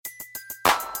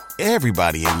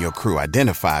Everybody in your crew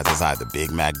identifies as either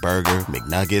Big Mac Burger,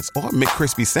 McNuggets, or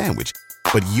McCrispy Sandwich.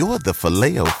 But you're the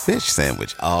Filet-O-Fish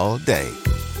Sandwich all day.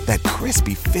 That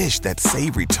crispy fish, that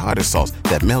savory tartar sauce,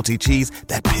 that melty cheese,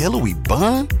 that pillowy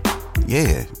bun.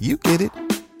 Yeah, you get it.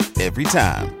 Every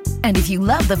time. And if you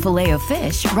love the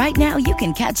Filet-O-Fish, right now you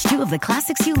can catch two of the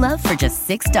classics you love for just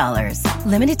 $6.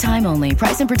 Limited time only.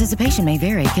 Price and participation may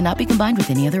vary. Cannot be combined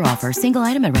with any other offer. Single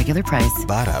item at regular price.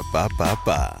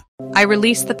 Ba-da-ba-ba-ba. I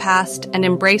release the past and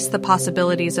embrace the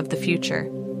possibilities of the future.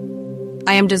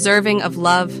 I am deserving of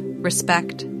love,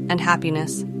 respect, and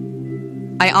happiness.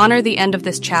 I honor the end of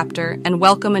this chapter and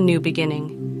welcome a new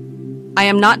beginning. I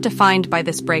am not defined by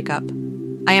this breakup.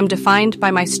 I am defined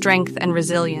by my strength and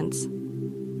resilience.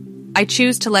 I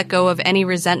choose to let go of any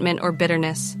resentment or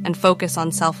bitterness and focus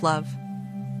on self-love.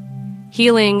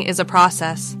 Healing is a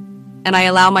process, and I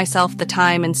allow myself the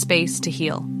time and space to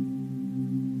heal.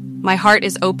 My heart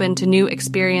is open to new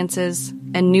experiences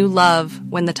and new love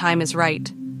when the time is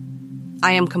right.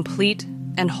 I am complete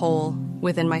and whole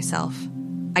within myself.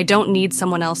 I don't need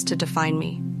someone else to define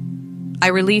me. I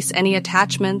release any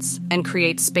attachments and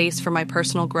create space for my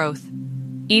personal growth.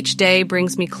 Each day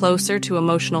brings me closer to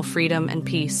emotional freedom and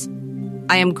peace.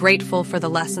 I am grateful for the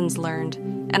lessons learned,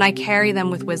 and I carry them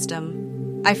with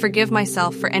wisdom. I forgive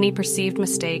myself for any perceived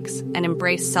mistakes and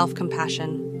embrace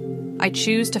self-compassion. I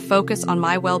choose to focus on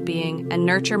my well-being and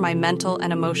nurture my mental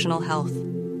and emotional health.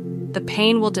 The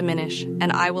pain will diminish,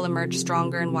 and I will emerge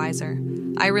stronger and wiser.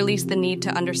 I release the need to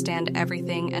understand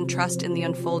everything and trust in the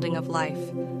unfolding of life.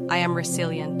 I am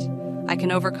resilient. I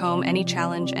can overcome any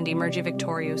challenge and emerge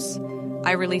victorious.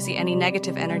 I release any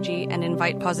negative energy and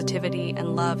invite positivity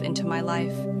and love into my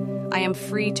life. I am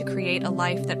free to create a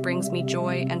life that brings me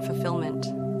joy and fulfillment.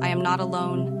 I am not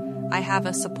alone. I have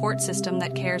a support system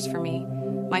that cares for me.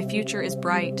 My future is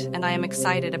bright, and I am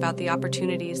excited about the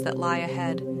opportunities that lie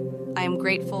ahead. I am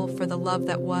grateful for the love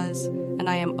that was, and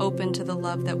I am open to the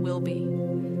love that will be.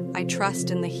 I trust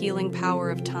in the healing power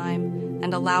of time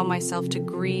and allow myself to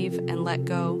grieve and let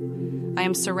go. I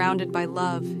am surrounded by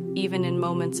love, even in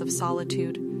moments of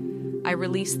solitude. I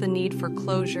release the need for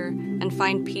closure and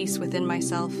find peace within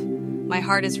myself. My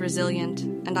heart is resilient,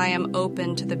 and I am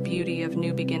open to the beauty of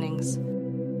new beginnings.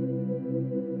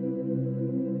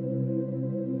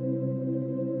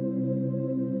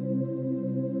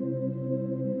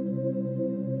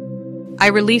 I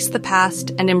release the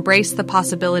past and embrace the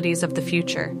possibilities of the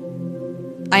future.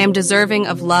 I am deserving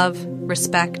of love,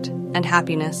 respect, and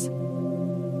happiness.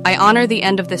 I honor the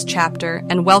end of this chapter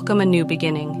and welcome a new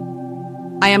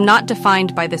beginning. I am not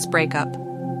defined by this breakup.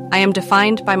 I am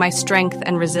defined by my strength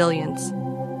and resilience.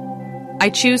 I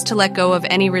choose to let go of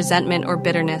any resentment or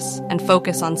bitterness and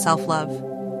focus on self-love.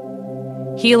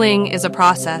 Healing is a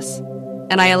process,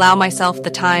 and I allow myself the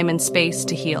time and space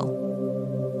to heal.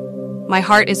 My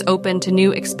heart is open to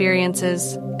new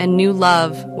experiences and new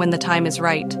love when the time is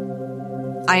right.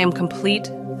 I am complete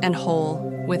and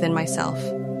whole within myself.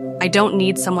 I don't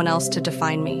need someone else to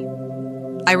define me.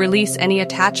 I release any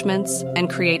attachments and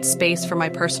create space for my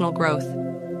personal growth.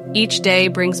 Each day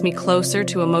brings me closer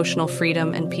to emotional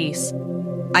freedom and peace.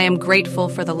 I am grateful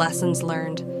for the lessons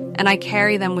learned, and I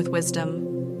carry them with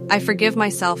wisdom. I forgive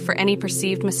myself for any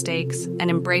perceived mistakes and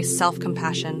embrace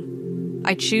self-compassion.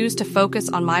 I choose to focus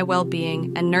on my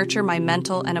well-being and nurture my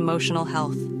mental and emotional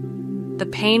health. The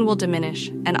pain will diminish,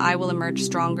 and I will emerge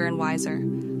stronger and wiser.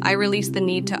 I release the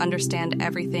need to understand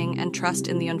everything and trust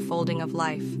in the unfolding of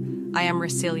life. I am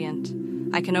resilient.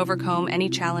 I can overcome any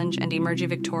challenge and emerge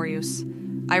victorious.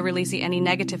 I release any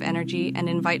negative energy and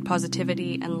invite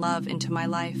positivity and love into my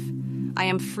life. I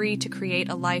am free to create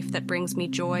a life that brings me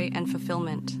joy and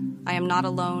fulfillment. I am not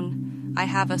alone. I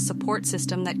have a support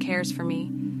system that cares for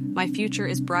me. My future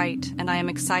is bright, and I am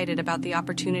excited about the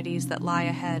opportunities that lie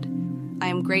ahead. I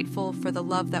am grateful for the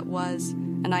love that was,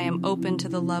 and I am open to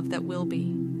the love that will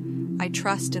be. I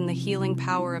trust in the healing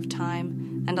power of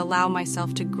time and allow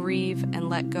myself to grieve and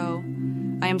let go.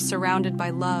 I am surrounded by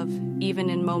love, even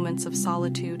in moments of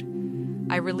solitude.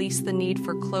 I release the need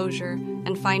for closure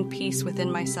and find peace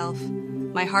within myself.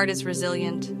 My heart is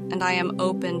resilient, and I am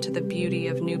open to the beauty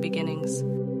of new beginnings.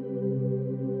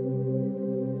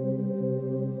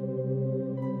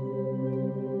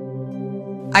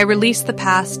 I release the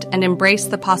past and embrace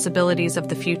the possibilities of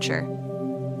the future.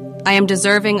 I am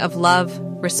deserving of love,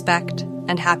 respect,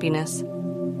 and happiness.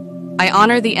 I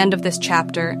honor the end of this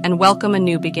chapter and welcome a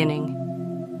new beginning.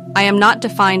 I am not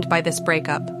defined by this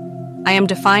breakup. I am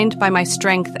defined by my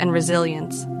strength and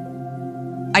resilience.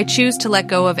 I choose to let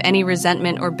go of any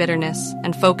resentment or bitterness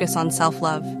and focus on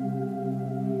self-love.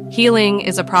 Healing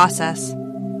is a process,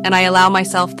 and I allow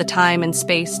myself the time and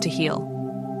space to heal.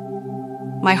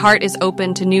 My heart is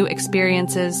open to new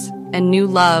experiences and new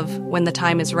love when the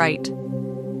time is right.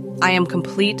 I am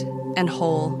complete and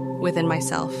whole within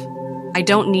myself. I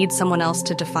don't need someone else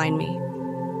to define me.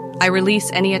 I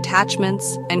release any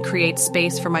attachments and create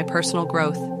space for my personal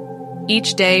growth.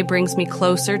 Each day brings me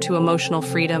closer to emotional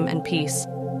freedom and peace.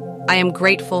 I am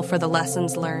grateful for the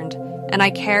lessons learned, and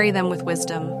I carry them with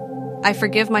wisdom. I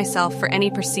forgive myself for any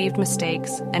perceived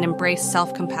mistakes and embrace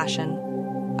self-compassion.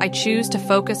 I choose to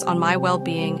focus on my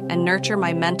well-being and nurture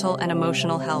my mental and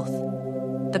emotional health.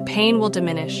 The pain will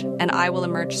diminish, and I will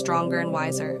emerge stronger and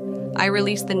wiser. I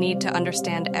release the need to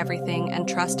understand everything and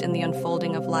trust in the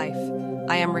unfolding of life.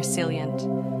 I am resilient.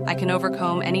 I can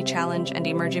overcome any challenge and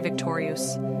emerge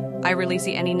victorious. I release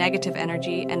any negative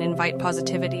energy and invite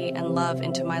positivity and love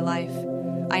into my life.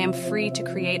 I am free to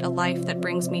create a life that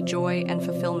brings me joy and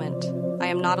fulfillment. I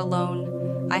am not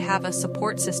alone. I have a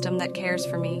support system that cares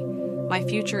for me. My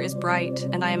future is bright,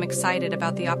 and I am excited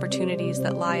about the opportunities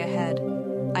that lie ahead.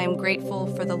 I am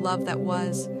grateful for the love that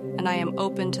was, and I am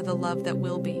open to the love that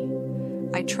will be.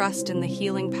 I trust in the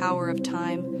healing power of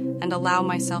time and allow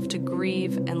myself to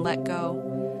grieve and let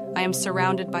go. I am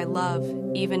surrounded by love,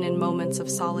 even in moments of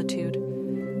solitude.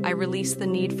 I release the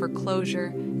need for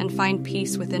closure and find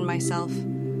peace within myself.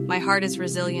 My heart is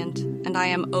resilient, and I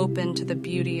am open to the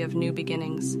beauty of new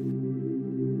beginnings.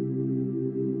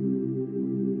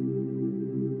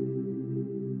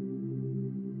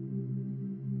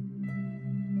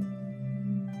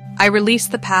 I release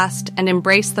the past and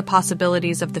embrace the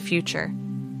possibilities of the future.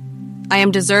 I am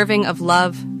deserving of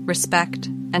love, respect,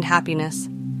 and happiness.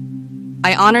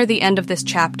 I honor the end of this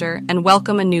chapter and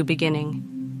welcome a new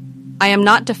beginning. I am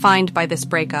not defined by this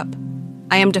breakup.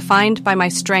 I am defined by my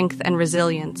strength and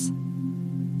resilience.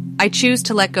 I choose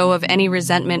to let go of any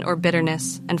resentment or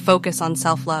bitterness and focus on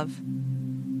self-love.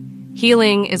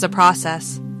 Healing is a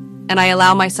process, and I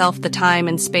allow myself the time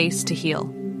and space to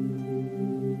heal.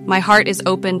 My heart is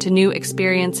open to new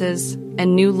experiences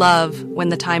and new love when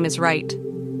the time is right.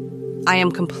 I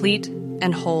am complete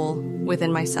and whole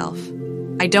within myself.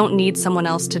 I don't need someone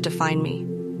else to define me.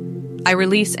 I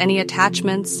release any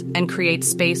attachments and create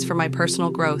space for my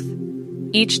personal growth.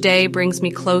 Each day brings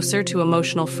me closer to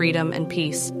emotional freedom and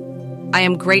peace. I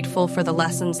am grateful for the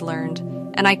lessons learned,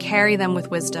 and I carry them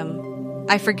with wisdom.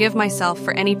 I forgive myself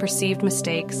for any perceived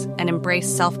mistakes and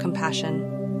embrace self-compassion.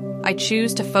 I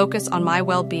choose to focus on my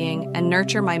well-being and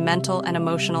nurture my mental and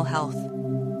emotional health.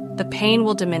 The pain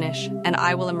will diminish, and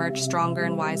I will emerge stronger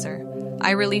and wiser.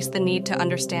 I release the need to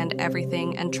understand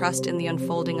everything and trust in the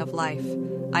unfolding of life.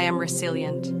 I am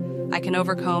resilient. I can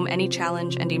overcome any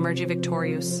challenge and emerge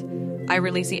victorious. I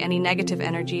release any negative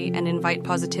energy and invite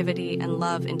positivity and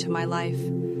love into my life.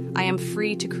 I am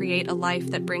free to create a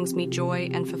life that brings me joy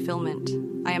and fulfillment.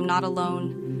 I am not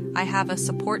alone. I have a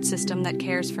support system that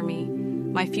cares for me.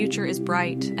 My future is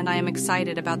bright, and I am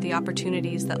excited about the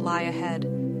opportunities that lie ahead.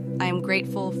 I am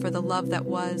grateful for the love that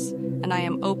was, and I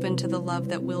am open to the love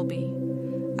that will be.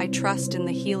 I trust in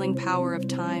the healing power of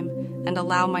time and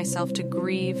allow myself to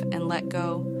grieve and let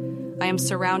go. I am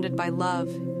surrounded by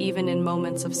love, even in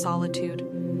moments of solitude.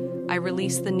 I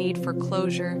release the need for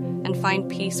closure and find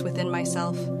peace within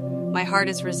myself. My heart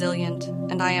is resilient,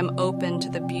 and I am open to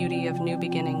the beauty of new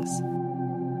beginnings.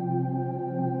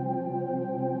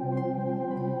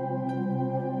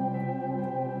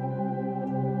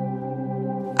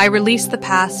 I release the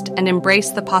past and embrace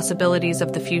the possibilities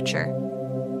of the future.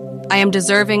 I am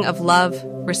deserving of love,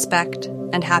 respect,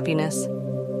 and happiness.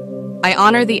 I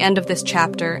honor the end of this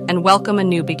chapter and welcome a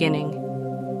new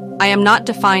beginning. I am not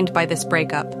defined by this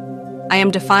breakup. I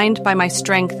am defined by my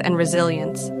strength and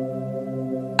resilience.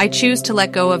 I choose to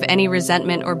let go of any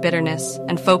resentment or bitterness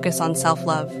and focus on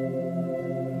self-love.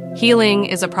 Healing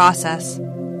is a process,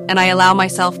 and I allow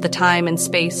myself the time and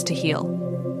space to heal.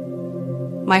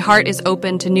 My heart is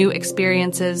open to new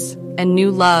experiences and new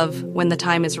love when the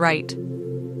time is right.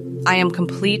 I am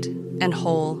complete and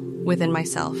whole within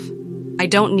myself. I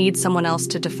don't need someone else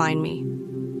to define me.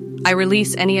 I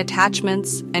release any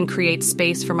attachments and create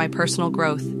space for my personal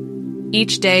growth.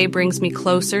 Each day brings me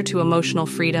closer to emotional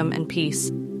freedom and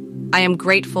peace. I am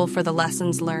grateful for the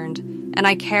lessons learned, and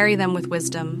I carry them with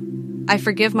wisdom. I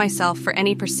forgive myself for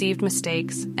any perceived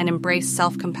mistakes and embrace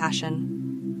self-compassion.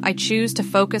 I choose to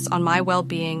focus on my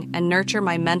well-being and nurture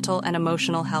my mental and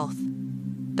emotional health.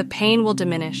 The pain will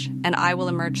diminish, and I will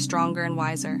emerge stronger and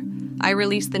wiser. I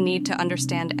release the need to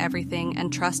understand everything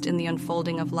and trust in the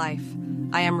unfolding of life.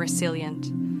 I am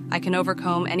resilient. I can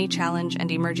overcome any challenge and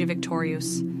emerge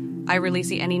victorious. I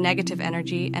release any negative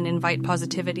energy and invite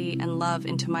positivity and love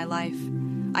into my life.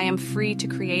 I am free to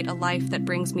create a life that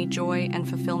brings me joy and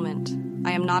fulfillment.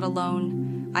 I am not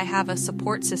alone. I have a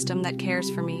support system that cares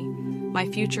for me. My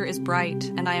future is bright,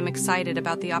 and I am excited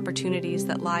about the opportunities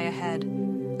that lie ahead.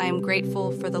 I am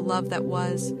grateful for the love that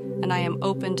was, and I am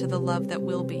open to the love that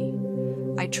will be.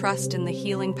 I trust in the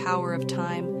healing power of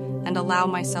time and allow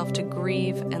myself to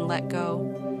grieve and let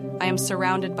go. I am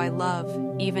surrounded by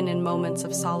love, even in moments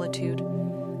of solitude.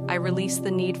 I release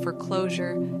the need for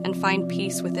closure and find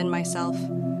peace within myself.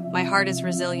 My heart is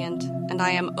resilient, and I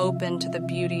am open to the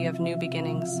beauty of new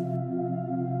beginnings.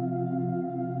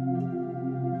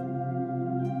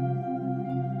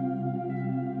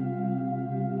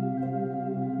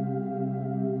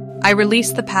 I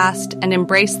release the past and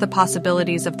embrace the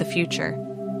possibilities of the future.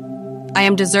 I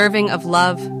am deserving of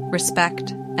love,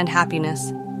 respect, and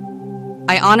happiness.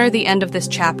 I honor the end of this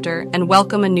chapter and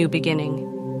welcome a new beginning.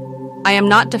 I am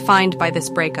not defined by this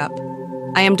breakup.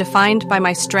 I am defined by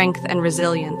my strength and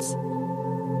resilience.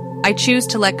 I choose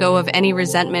to let go of any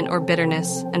resentment or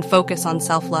bitterness and focus on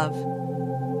self-love.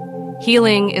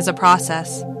 Healing is a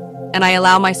process, and I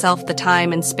allow myself the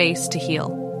time and space to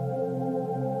heal.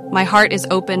 My heart is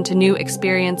open to new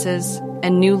experiences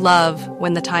and new love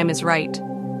when the time is right.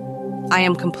 I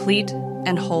am complete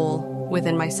and whole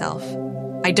within myself.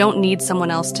 I don't need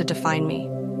someone else to define me.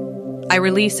 I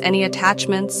release any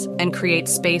attachments and create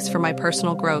space for my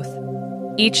personal growth.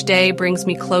 Each day brings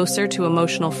me closer to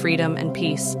emotional freedom and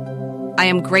peace. I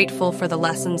am grateful for the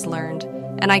lessons learned,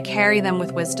 and I carry them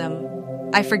with wisdom.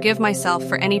 I forgive myself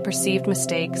for any perceived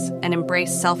mistakes and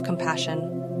embrace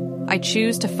self-compassion. I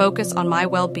choose to focus on my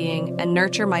well-being and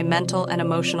nurture my mental and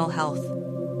emotional health.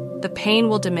 The pain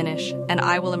will diminish, and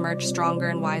I will emerge stronger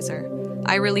and wiser.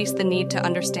 I release the need to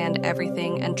understand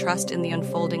everything and trust in the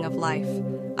unfolding of life.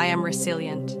 I am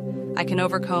resilient. I can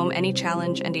overcome any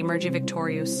challenge and emerge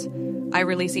victorious. I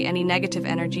release any negative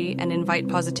energy and invite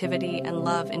positivity and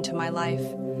love into my life.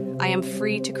 I am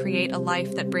free to create a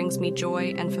life that brings me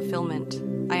joy and fulfillment.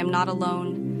 I am not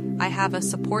alone. I have a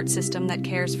support system that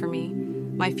cares for me.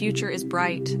 My future is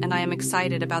bright, and I am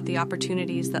excited about the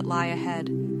opportunities that lie ahead.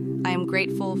 I am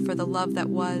grateful for the love that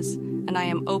was, and I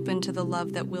am open to the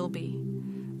love that will be.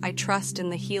 I trust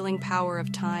in the healing power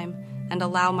of time and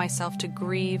allow myself to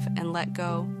grieve and let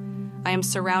go. I am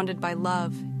surrounded by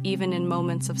love, even in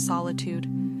moments of solitude.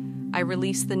 I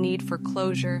release the need for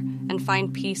closure and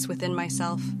find peace within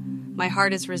myself. My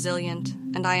heart is resilient,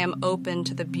 and I am open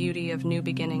to the beauty of new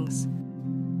beginnings.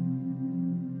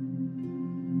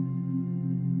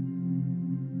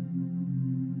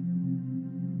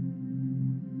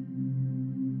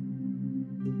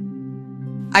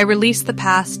 I release the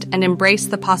past and embrace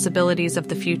the possibilities of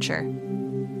the future.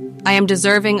 I am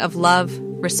deserving of love,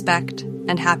 respect,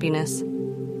 and happiness.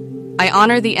 I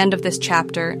honor the end of this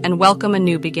chapter and welcome a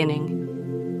new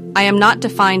beginning. I am not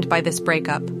defined by this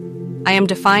breakup. I am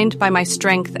defined by my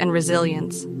strength and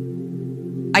resilience.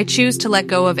 I choose to let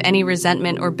go of any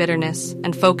resentment or bitterness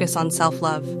and focus on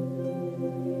self-love.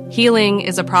 Healing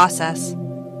is a process,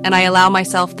 and I allow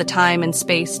myself the time and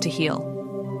space to heal.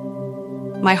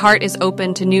 My heart is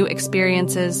open to new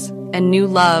experiences and new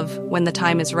love when the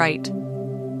time is right.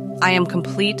 I am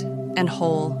complete and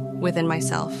whole within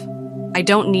myself. I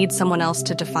don't need someone else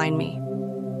to define me.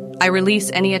 I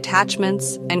release any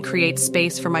attachments and create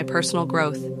space for my personal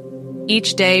growth.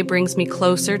 Each day brings me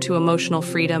closer to emotional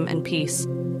freedom and peace.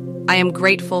 I am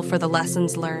grateful for the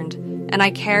lessons learned, and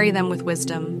I carry them with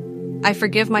wisdom. I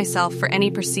forgive myself for any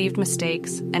perceived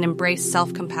mistakes and embrace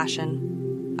self-compassion.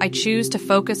 I choose to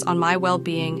focus on my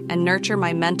well-being and nurture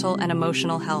my mental and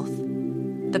emotional health.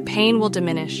 The pain will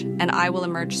diminish, and I will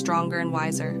emerge stronger and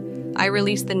wiser. I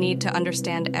release the need to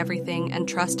understand everything and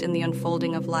trust in the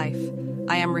unfolding of life.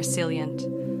 I am resilient.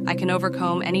 I can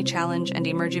overcome any challenge and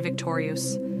emerge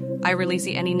victorious. I release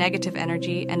any negative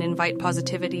energy and invite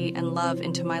positivity and love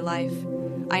into my life.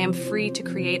 I am free to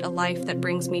create a life that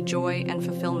brings me joy and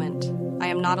fulfillment. I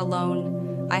am not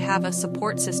alone. I have a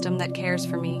support system that cares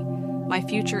for me. My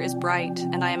future is bright,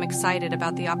 and I am excited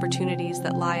about the opportunities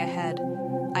that lie ahead.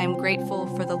 I am grateful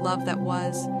for the love that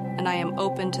was, and I am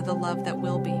open to the love that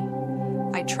will be.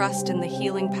 I trust in the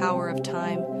healing power of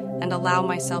time and allow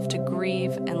myself to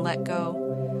grieve and let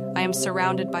go. I am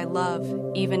surrounded by love,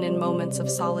 even in moments of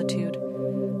solitude.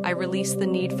 I release the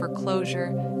need for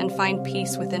closure and find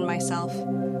peace within myself.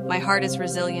 My heart is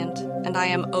resilient, and I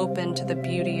am open to the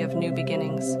beauty of new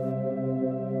beginnings.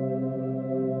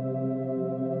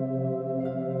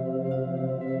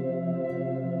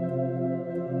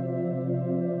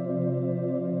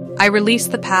 I release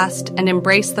the past and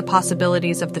embrace the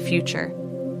possibilities of the future.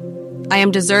 I am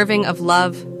deserving of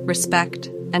love, respect,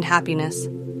 and happiness.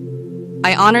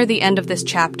 I honor the end of this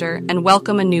chapter and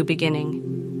welcome a new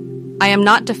beginning. I am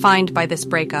not defined by this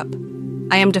breakup.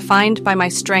 I am defined by my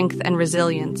strength and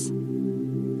resilience.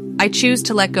 I choose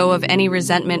to let go of any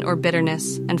resentment or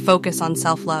bitterness and focus on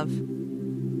self-love.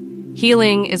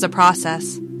 Healing is a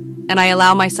process, and I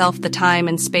allow myself the time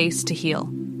and space to heal.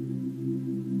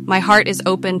 My heart is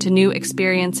open to new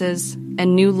experiences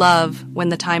and new love when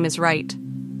the time is right.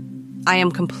 I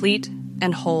am complete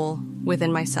and whole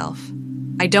within myself.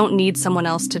 I don't need someone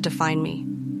else to define me.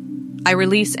 I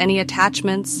release any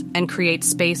attachments and create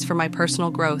space for my personal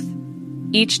growth.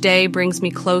 Each day brings me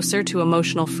closer to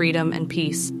emotional freedom and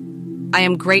peace. I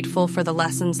am grateful for the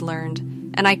lessons learned,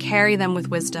 and I carry them with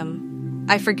wisdom.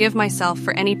 I forgive myself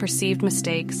for any perceived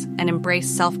mistakes and embrace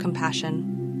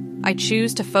self-compassion. I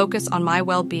choose to focus on my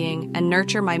well-being and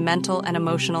nurture my mental and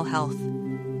emotional health.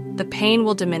 The pain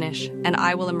will diminish, and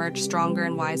I will emerge stronger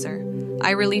and wiser.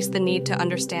 I release the need to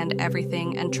understand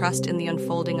everything and trust in the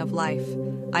unfolding of life.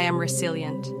 I am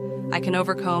resilient. I can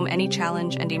overcome any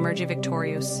challenge and emerge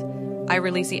victorious. I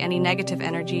release any negative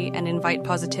energy and invite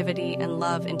positivity and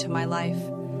love into my life.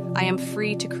 I am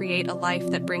free to create a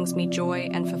life that brings me joy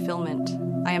and fulfillment.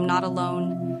 I am not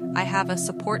alone. I have a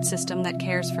support system that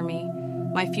cares for me.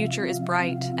 My future is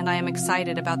bright, and I am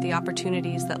excited about the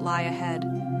opportunities that lie ahead.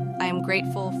 I am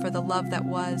grateful for the love that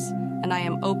was, and I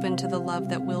am open to the love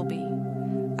that will be.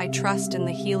 I trust in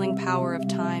the healing power of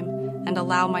time and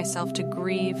allow myself to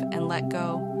grieve and let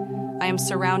go. I am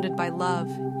surrounded by love,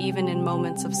 even in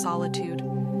moments of solitude.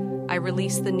 I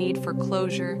release the need for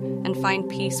closure and find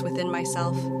peace within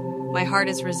myself. My heart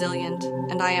is resilient,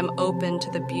 and I am open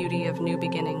to the beauty of new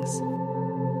beginnings.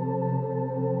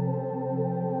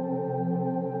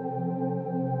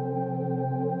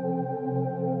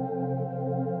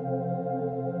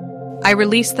 I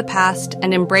release the past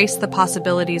and embrace the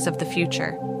possibilities of the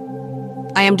future.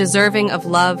 I am deserving of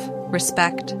love,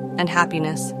 respect, and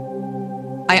happiness.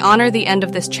 I honor the end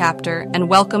of this chapter and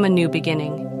welcome a new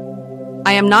beginning.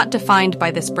 I am not defined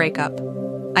by this breakup.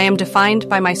 I am defined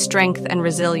by my strength and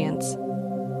resilience.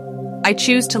 I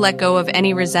choose to let go of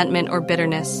any resentment or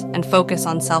bitterness and focus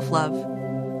on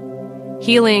self-love.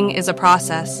 Healing is a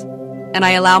process, and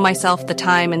I allow myself the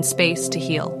time and space to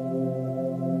heal.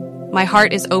 My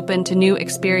heart is open to new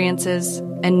experiences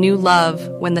and new love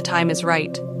when the time is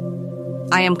right.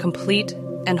 I am complete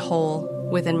and whole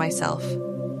within myself.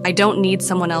 I don't need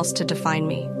someone else to define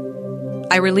me.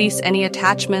 I release any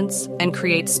attachments and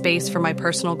create space for my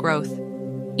personal growth.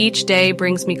 Each day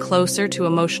brings me closer to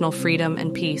emotional freedom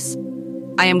and peace.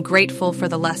 I am grateful for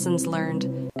the lessons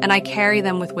learned, and I carry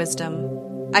them with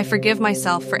wisdom. I forgive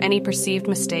myself for any perceived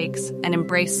mistakes and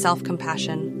embrace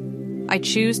self-compassion. I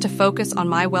choose to focus on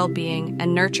my well-being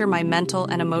and nurture my mental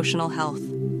and emotional health.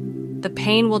 The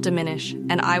pain will diminish,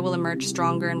 and I will emerge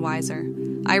stronger and wiser.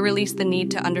 I release the need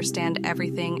to understand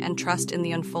everything and trust in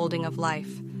the unfolding of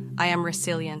life. I am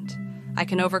resilient. I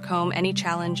can overcome any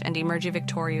challenge and emerge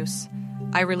victorious.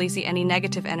 I release any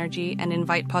negative energy and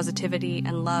invite positivity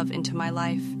and love into my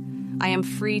life. I am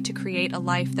free to create a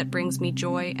life that brings me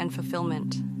joy and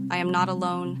fulfillment. I am not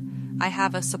alone. I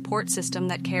have a support system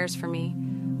that cares for me.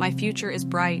 My future is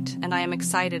bright, and I am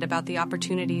excited about the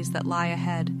opportunities that lie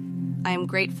ahead. I am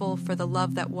grateful for the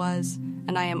love that was,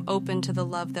 and I am open to the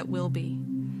love that will be.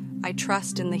 I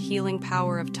trust in the healing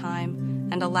power of time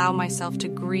and allow myself to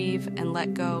grieve and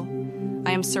let go.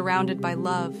 I am surrounded by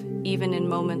love, even in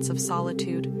moments of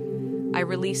solitude. I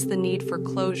release the need for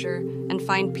closure and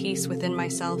find peace within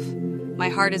myself. My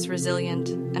heart is resilient,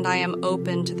 and I am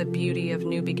open to the beauty of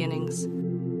new beginnings.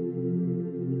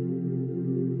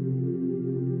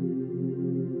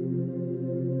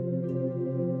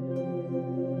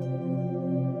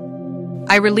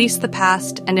 I release the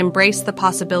past and embrace the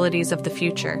possibilities of the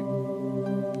future.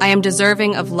 I am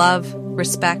deserving of love,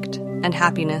 respect, and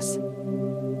happiness.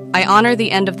 I honor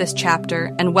the end of this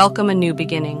chapter and welcome a new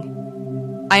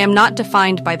beginning. I am not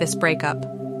defined by this breakup.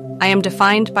 I am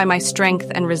defined by my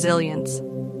strength and resilience.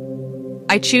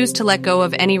 I choose to let go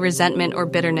of any resentment or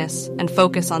bitterness and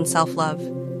focus on self-love.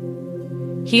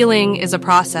 Healing is a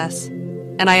process,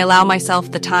 and I allow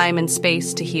myself the time and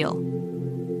space to heal.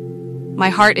 My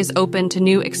heart is open to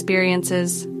new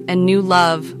experiences and new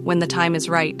love when the time is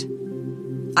right.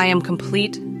 I am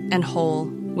complete and whole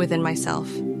within myself.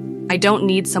 I don't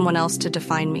need someone else to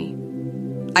define me.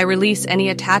 I release any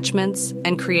attachments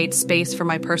and create space for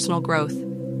my personal growth.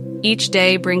 Each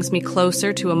day brings me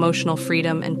closer to emotional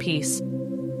freedom and peace.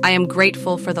 I am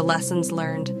grateful for the lessons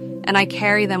learned, and I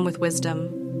carry them with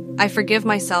wisdom. I forgive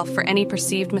myself for any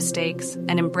perceived mistakes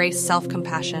and embrace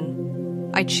self-compassion.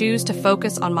 I choose to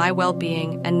focus on my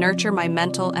well-being and nurture my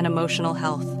mental and emotional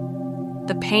health.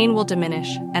 The pain will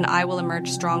diminish, and I will emerge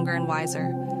stronger and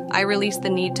wiser. I release the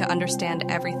need to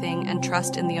understand everything and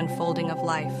trust in the unfolding of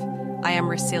life. I am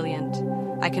resilient.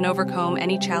 I can overcome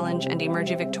any challenge and emerge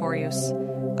victorious.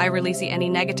 I release any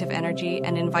negative energy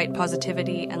and invite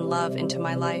positivity and love into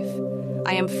my life.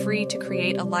 I am free to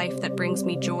create a life that brings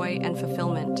me joy and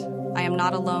fulfillment. I am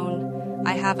not alone.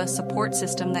 I have a support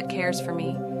system that cares for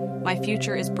me. My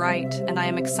future is bright, and I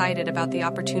am excited about the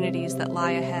opportunities that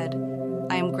lie ahead.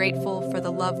 I am grateful for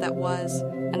the love that was,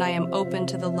 and I am open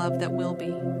to the love that will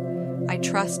be. I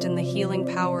trust in the healing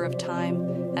power of time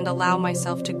and allow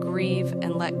myself to grieve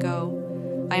and let go.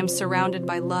 I am surrounded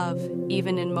by love,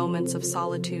 even in moments of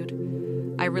solitude.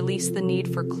 I release the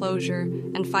need for closure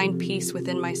and find peace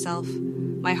within myself.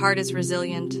 My heart is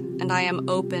resilient, and I am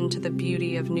open to the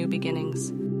beauty of new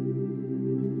beginnings.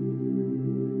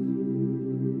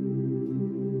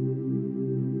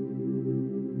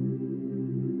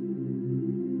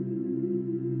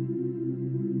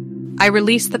 I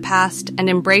release the past and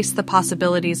embrace the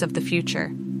possibilities of the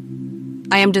future.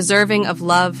 I am deserving of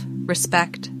love,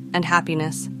 respect, and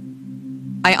happiness.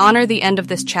 I honor the end of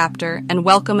this chapter and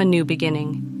welcome a new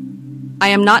beginning. I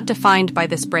am not defined by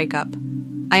this breakup.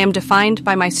 I am defined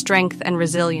by my strength and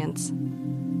resilience.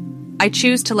 I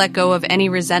choose to let go of any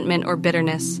resentment or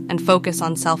bitterness and focus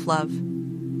on self-love.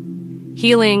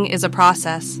 Healing is a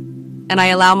process, and I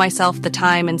allow myself the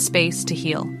time and space to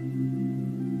heal.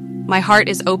 My heart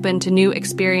is open to new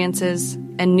experiences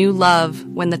and new love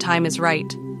when the time is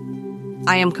right.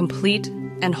 I am complete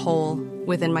and whole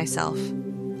within myself.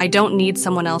 I don't need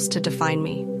someone else to define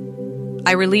me.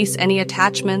 I release any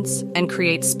attachments and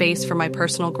create space for my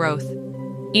personal growth.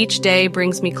 Each day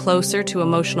brings me closer to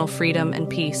emotional freedom and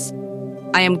peace.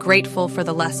 I am grateful for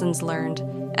the lessons learned,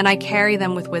 and I carry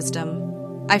them with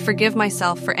wisdom. I forgive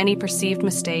myself for any perceived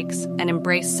mistakes and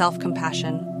embrace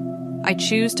self-compassion. I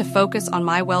choose to focus on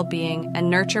my well-being and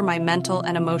nurture my mental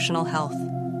and emotional health.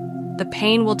 The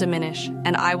pain will diminish,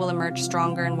 and I will emerge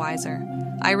stronger and wiser.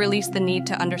 I release the need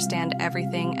to understand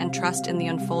everything and trust in the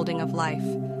unfolding of life.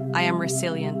 I am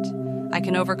resilient. I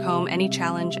can overcome any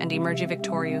challenge and emerge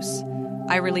victorious.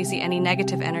 I release any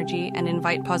negative energy and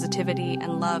invite positivity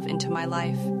and love into my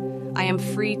life. I am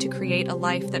free to create a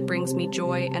life that brings me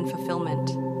joy and fulfillment.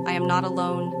 I am not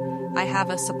alone. I have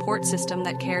a support system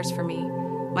that cares for me.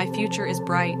 My future is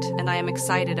bright, and I am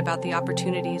excited about the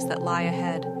opportunities that lie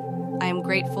ahead. I am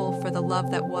grateful for the love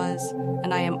that was,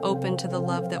 and I am open to the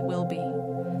love that will be.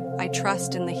 I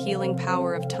trust in the healing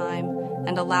power of time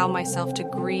and allow myself to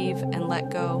grieve and let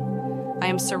go. I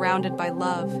am surrounded by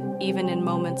love, even in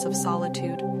moments of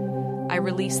solitude. I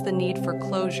release the need for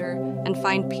closure and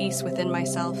find peace within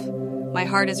myself. My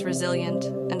heart is resilient,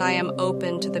 and I am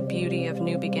open to the beauty of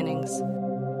new beginnings.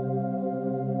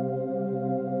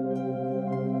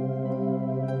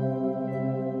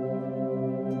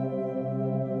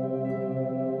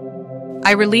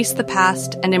 I release the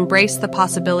past and embrace the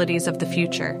possibilities of the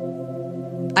future.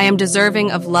 I am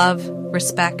deserving of love,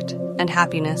 respect, and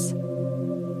happiness.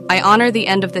 I honor the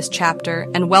end of this chapter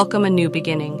and welcome a new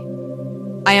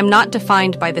beginning. I am not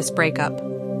defined by this breakup.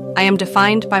 I am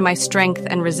defined by my strength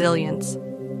and resilience.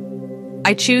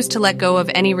 I choose to let go of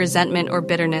any resentment or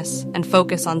bitterness and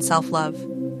focus on self-love.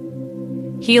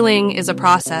 Healing is a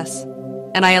process,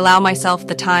 and I allow myself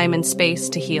the time and space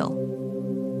to heal.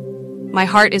 My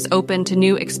heart is open to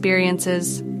new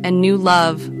experiences and new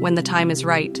love when the time is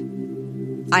right.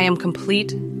 I am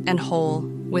complete and whole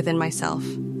within myself.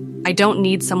 I don't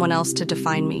need someone else to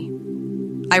define me.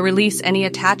 I release any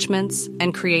attachments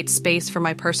and create space for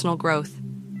my personal growth.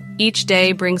 Each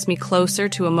day brings me closer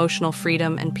to emotional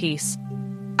freedom and peace.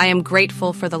 I am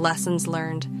grateful for the lessons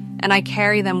learned, and I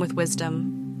carry them with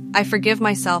wisdom. I forgive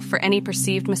myself for any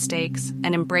perceived mistakes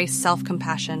and embrace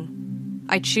self-compassion.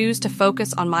 I choose to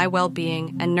focus on my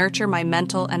well-being and nurture my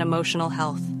mental and emotional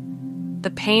health. The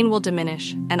pain will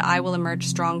diminish, and I will emerge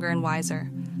stronger and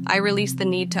wiser. I release the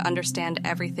need to understand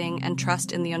everything and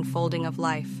trust in the unfolding of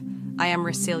life. I am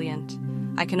resilient.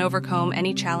 I can overcome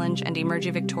any challenge and emerge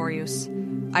victorious.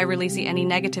 I release any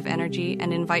negative energy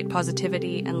and invite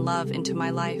positivity and love into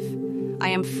my life. I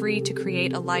am free to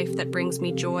create a life that brings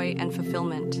me joy and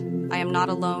fulfillment. I am not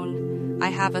alone. I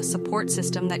have a support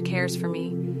system that cares for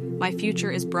me. My future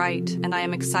is bright, and I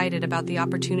am excited about the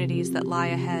opportunities that lie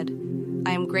ahead.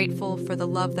 I am grateful for the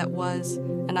love that was,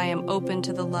 and I am open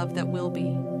to the love that will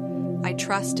be. I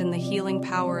trust in the healing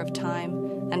power of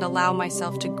time and allow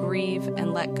myself to grieve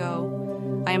and let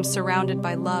go. I am surrounded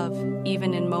by love,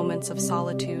 even in moments of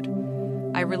solitude.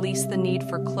 I release the need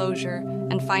for closure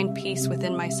and find peace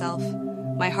within myself.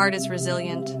 My heart is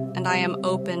resilient, and I am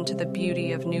open to the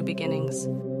beauty of new beginnings.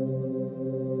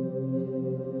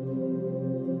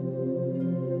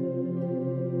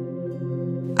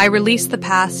 I release the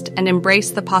past and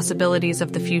embrace the possibilities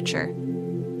of the future.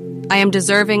 I am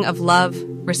deserving of love,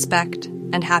 respect,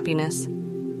 and happiness.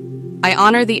 I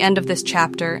honor the end of this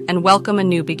chapter and welcome a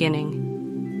new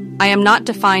beginning. I am not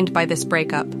defined by this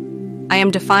breakup. I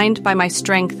am defined by my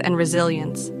strength and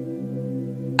resilience.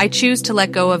 I choose to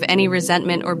let go of any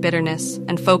resentment or bitterness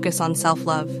and focus on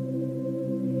self-love.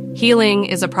 Healing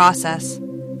is a process,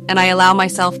 and I allow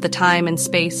myself the time and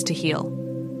space to heal.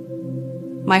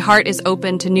 My heart is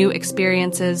open to new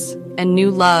experiences and new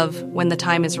love when the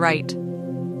time is right.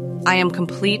 I am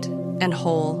complete and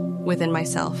whole within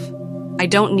myself. I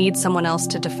don't need someone else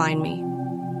to define me.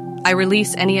 I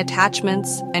release any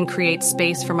attachments and create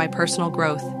space for my personal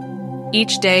growth.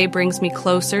 Each day brings me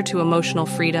closer to emotional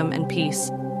freedom and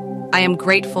peace. I am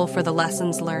grateful for the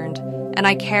lessons learned, and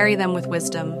I carry them with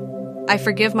wisdom. I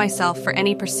forgive myself for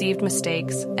any perceived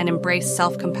mistakes and embrace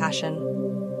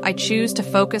self-compassion. I choose to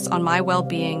focus on my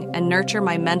well-being and nurture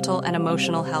my mental and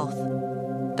emotional health.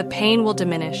 The pain will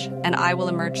diminish, and I will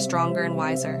emerge stronger and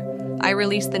wiser. I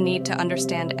release the need to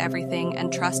understand everything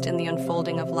and trust in the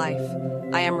unfolding of life.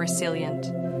 I am resilient.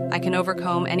 I can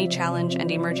overcome any challenge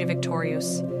and emerge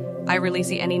victorious. I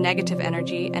release any negative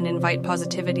energy and invite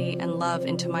positivity and love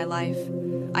into my life.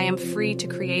 I am free to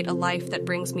create a life that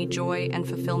brings me joy and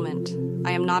fulfillment.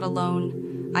 I am not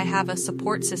alone. I have a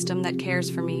support system that cares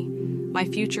for me. My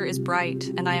future is bright,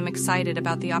 and I am excited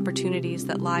about the opportunities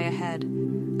that lie ahead.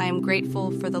 I am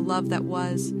grateful for the love that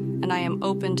was, and I am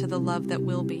open to the love that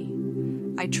will be.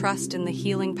 I trust in the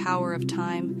healing power of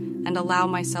time and allow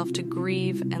myself to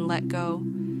grieve and let go.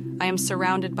 I am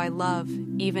surrounded by love,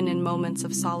 even in moments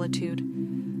of solitude.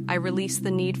 I release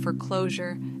the need for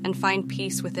closure and find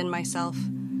peace within myself.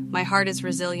 My heart is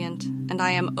resilient, and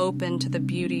I am open to the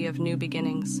beauty of new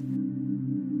beginnings.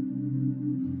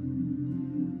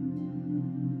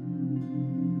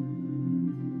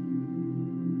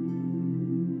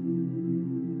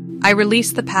 I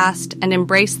release the past and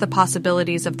embrace the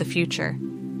possibilities of the future.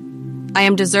 I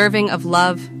am deserving of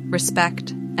love,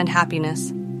 respect, and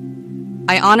happiness.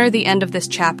 I honor the end of this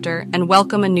chapter and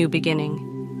welcome a new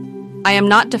beginning. I am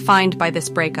not defined by this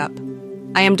breakup.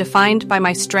 I am defined by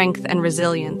my strength and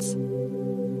resilience.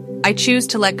 I choose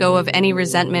to let go of any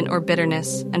resentment or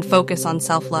bitterness and focus on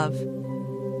self-love.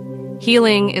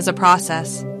 Healing is a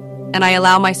process, and I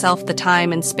allow myself the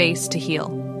time and space to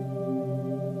heal.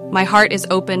 My heart is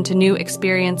open to new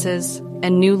experiences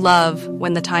and new love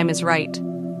when the time is right.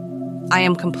 I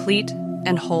am complete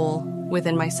and whole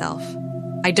within myself.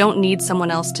 I don't need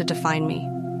someone else to define me.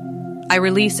 I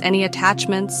release any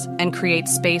attachments and create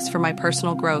space for my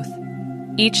personal growth.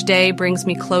 Each day brings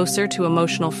me closer to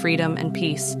emotional freedom and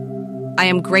peace. I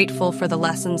am grateful for the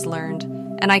lessons learned,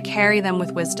 and I carry them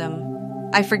with wisdom.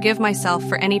 I forgive myself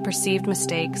for any perceived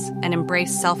mistakes and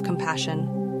embrace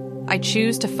self-compassion. I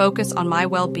choose to focus on my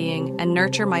well-being and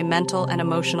nurture my mental and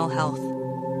emotional health.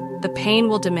 The pain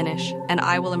will diminish, and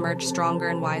I will emerge stronger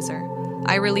and wiser.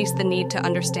 I release the need to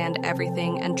understand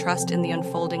everything and trust in the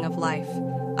unfolding of life.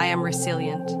 I am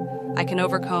resilient. I can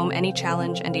overcome any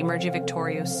challenge and emerge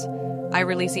victorious. I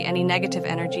release any negative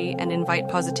energy and invite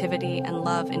positivity and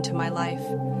love into my life.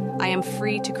 I am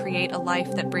free to create a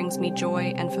life that brings me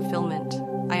joy and fulfillment.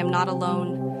 I am not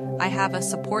alone. I have a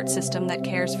support system that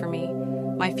cares for me.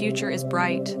 My future is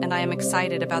bright, and I am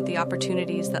excited about the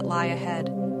opportunities that lie ahead.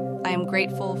 I am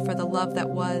grateful for the love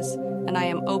that was, and I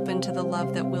am open to the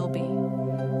love that will be.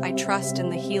 I trust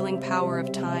in the healing power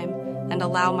of time and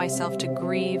allow myself to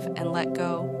grieve and let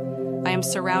go. I am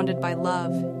surrounded by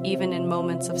love, even in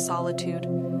moments of solitude.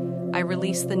 I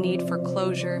release the need for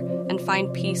closure and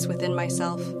find peace within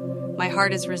myself. My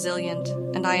heart is resilient,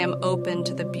 and I am open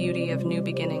to the beauty of new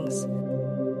beginnings.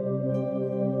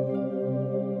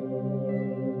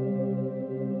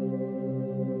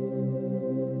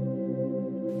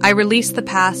 I release the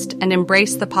past and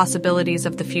embrace the possibilities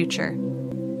of the future.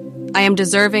 I am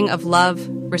deserving of love,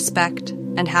 respect,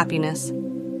 and happiness.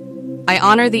 I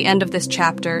honor the end of this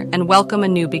chapter and welcome a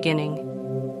new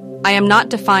beginning. I am not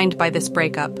defined by this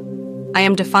breakup. I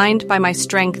am defined by my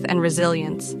strength and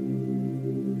resilience.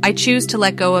 I choose to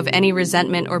let go of any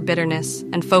resentment or bitterness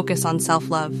and focus on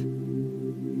self-love.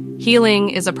 Healing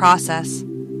is a process,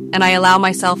 and I allow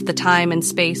myself the time and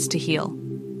space to heal.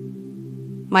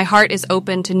 My heart is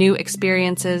open to new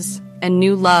experiences and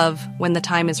new love when the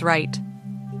time is right.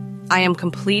 I am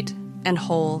complete and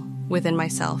whole within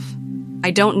myself.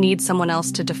 I don't need someone else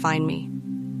to define me.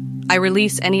 I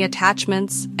release any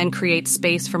attachments and create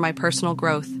space for my personal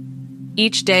growth.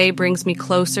 Each day brings me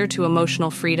closer to emotional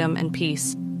freedom and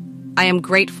peace. I am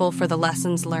grateful for the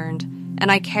lessons learned, and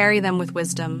I carry them with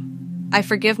wisdom. I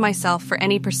forgive myself for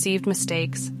any perceived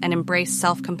mistakes and embrace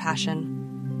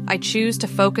self-compassion. I choose to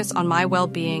focus on my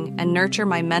well-being and nurture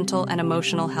my mental and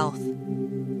emotional health.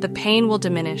 The pain will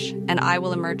diminish, and I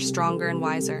will emerge stronger and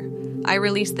wiser. I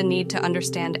release the need to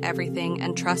understand everything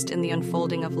and trust in the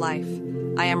unfolding of life.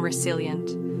 I am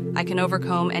resilient. I can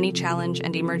overcome any challenge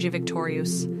and emerge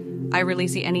victorious. I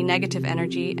release any negative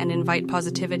energy and invite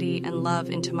positivity and love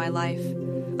into my life.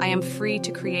 I am free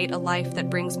to create a life that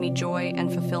brings me joy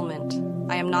and fulfillment.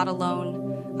 I am not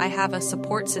alone. I have a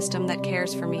support system that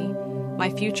cares for me. My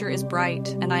future is bright,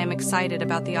 and I am excited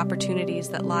about the opportunities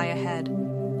that lie ahead.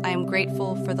 I am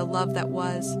grateful for the love that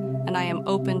was, and I am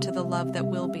open to the love that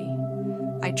will be.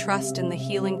 I trust in the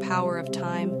healing power of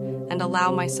time and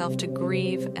allow myself to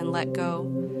grieve and let go.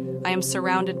 I am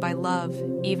surrounded by love,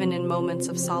 even in moments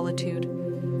of solitude.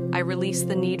 I release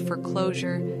the need for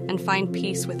closure and find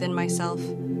peace within myself.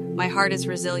 My heart is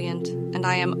resilient, and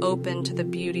I am open to the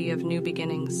beauty of new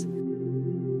beginnings.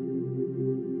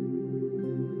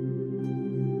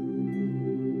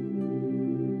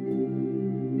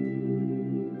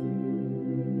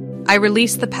 I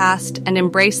release the past and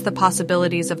embrace the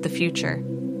possibilities of the future.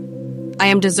 I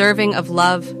am deserving of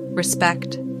love,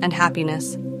 respect, and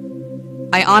happiness.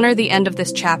 I honor the end of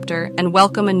this chapter and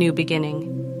welcome a new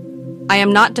beginning. I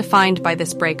am not defined by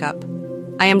this breakup.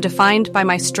 I am defined by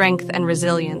my strength and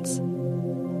resilience.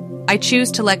 I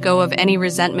choose to let go of any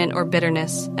resentment or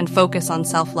bitterness and focus on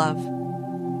self-love.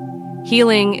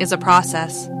 Healing is a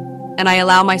process, and I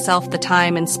allow myself the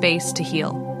time and space to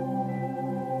heal.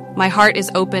 My heart is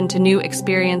open to new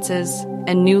experiences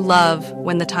and new love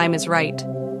when the time is right.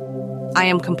 I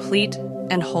am complete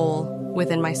and whole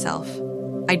within myself.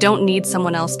 I don't need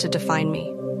someone else to define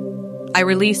me. I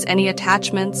release any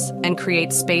attachments and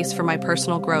create space for my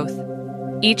personal growth.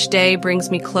 Each day brings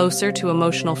me closer to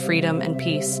emotional freedom and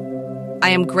peace. I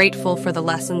am grateful for the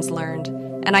lessons learned,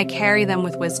 and I carry them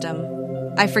with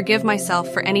wisdom. I forgive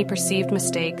myself for any perceived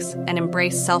mistakes and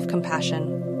embrace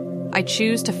self-compassion. I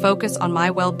choose to focus on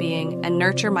my well-being and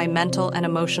nurture my mental and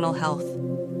emotional health.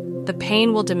 The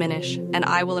pain will diminish, and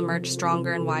I will emerge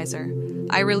stronger and wiser.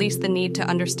 I release the need to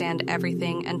understand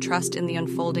everything and trust in the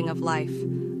unfolding of life.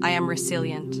 I am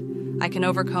resilient. I can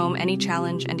overcome any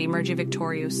challenge and emerge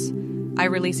victorious. I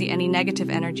release any negative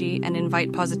energy and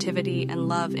invite positivity and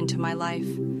love into my life.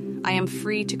 I am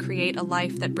free to create a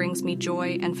life that brings me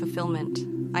joy and fulfillment.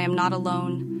 I am not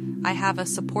alone. I have a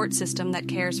support system that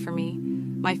cares for me.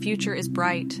 My future is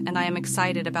bright, and I am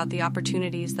excited about the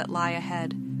opportunities that lie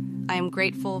ahead. I am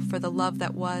grateful for the love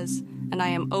that was, and I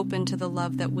am open to the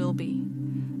love that will be.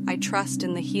 I trust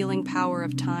in the healing power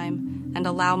of time and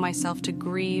allow myself to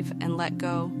grieve and let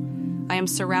go. I am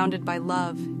surrounded by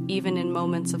love, even in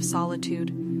moments of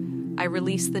solitude. I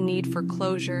release the need for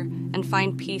closure and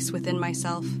find peace within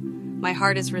myself. My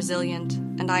heart is resilient,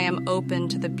 and I am open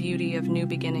to the beauty of new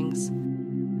beginnings.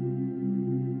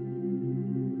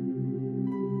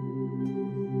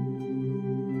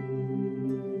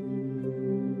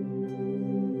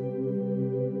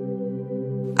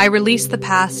 I release the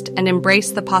past and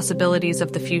embrace the possibilities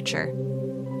of the future.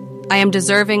 I am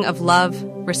deserving of love,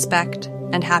 respect,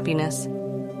 and happiness.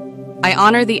 I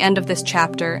honor the end of this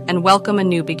chapter and welcome a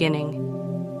new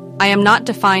beginning. I am not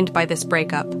defined by this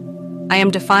breakup. I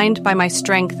am defined by my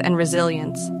strength and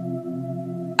resilience.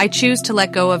 I choose to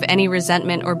let go of any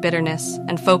resentment or bitterness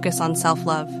and focus on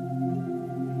self-love.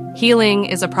 Healing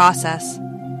is a process,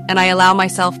 and I allow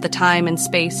myself the time and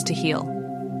space to heal.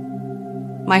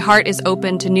 My heart is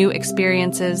open to new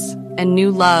experiences and new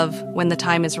love when the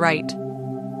time is right.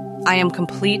 I am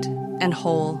complete and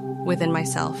whole within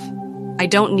myself. I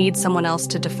don't need someone else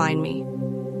to define me.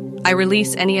 I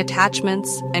release any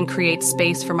attachments and create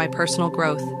space for my personal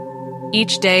growth.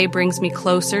 Each day brings me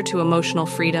closer to emotional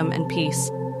freedom and peace.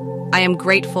 I am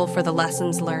grateful for the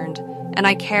lessons learned, and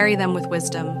I carry them with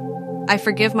wisdom. I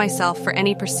forgive myself for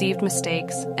any perceived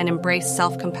mistakes and embrace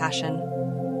self-compassion.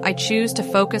 I choose to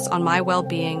focus on my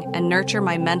well-being and nurture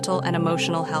my mental and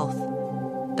emotional health.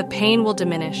 The pain will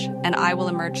diminish, and I will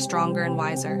emerge stronger and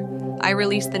wiser. I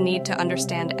release the need to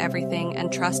understand everything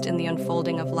and trust in the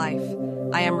unfolding of life.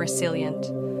 I am resilient.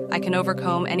 I can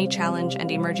overcome any challenge and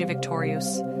emerge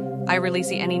victorious. I release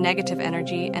any negative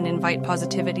energy and invite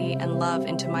positivity and love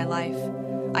into my life.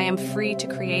 I am free to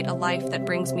create a life that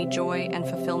brings me joy and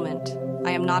fulfillment.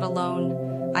 I am not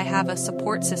alone. I have a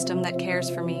support system that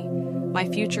cares for me. My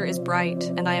future is bright,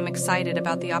 and I am excited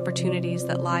about the opportunities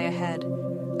that lie ahead.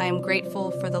 I am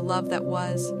grateful for the love that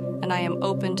was, and I am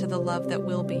open to the love that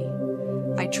will be.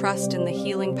 I trust in the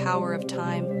healing power of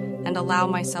time and allow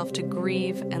myself to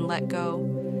grieve and let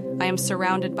go. I am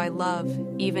surrounded by love,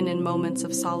 even in moments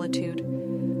of solitude.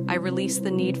 I release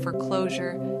the need for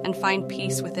closure and find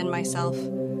peace within myself.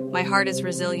 My heart is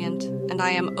resilient, and I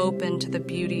am open to the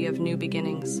beauty of new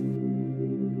beginnings.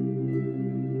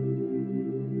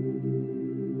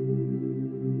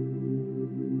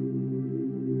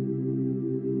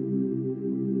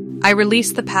 I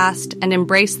release the past and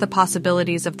embrace the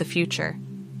possibilities of the future.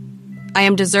 I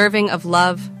am deserving of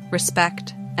love,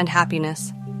 respect, and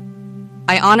happiness.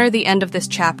 I honor the end of this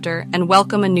chapter and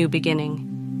welcome a new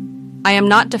beginning. I am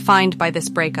not defined by this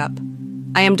breakup.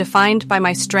 I am defined by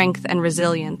my strength and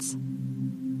resilience.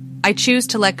 I choose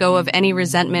to let go of any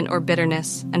resentment or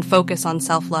bitterness and focus on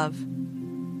self-love.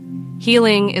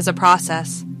 Healing is a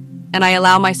process, and I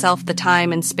allow myself the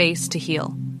time and space to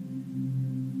heal.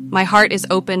 My heart is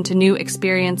open to new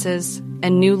experiences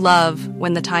and new love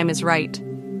when the time is right.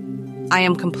 I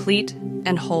am complete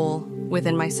and whole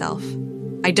within myself.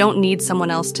 I don't need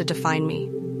someone else to define me.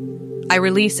 I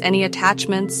release any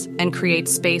attachments and create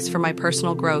space for my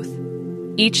personal growth.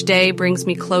 Each day brings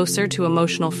me closer to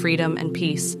emotional freedom and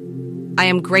peace. I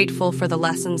am grateful for the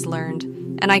lessons learned,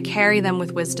 and I carry them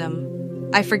with wisdom.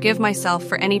 I forgive myself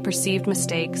for any perceived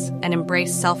mistakes and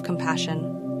embrace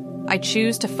self-compassion. I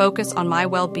choose to focus on my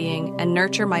well-being and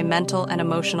nurture my mental and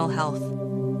emotional health.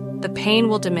 The pain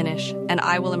will diminish, and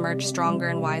I will emerge stronger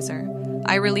and wiser.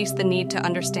 I release the need to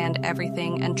understand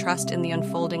everything and trust in the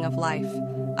unfolding of life.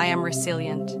 I am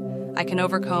resilient. I can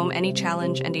overcome any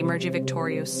challenge and emerge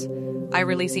victorious. I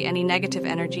release any negative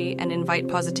energy and invite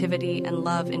positivity and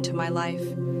love into my life.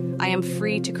 I am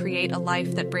free to create a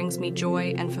life that brings me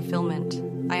joy and fulfillment.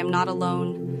 I am not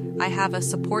alone. I have a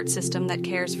support system that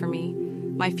cares for me.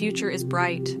 My future is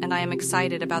bright, and I am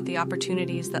excited about the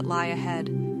opportunities that lie ahead.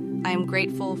 I am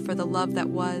grateful for the love that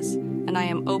was, and I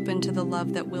am open to the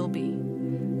love that will be.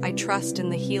 I trust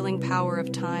in the healing power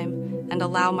of time and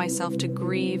allow myself to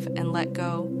grieve and let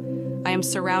go. I am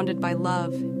surrounded by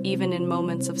love, even in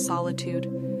moments of solitude.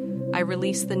 I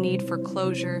release the need for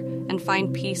closure and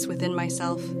find peace within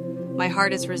myself. My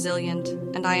heart is resilient,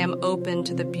 and I am open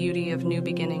to the beauty of new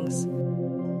beginnings.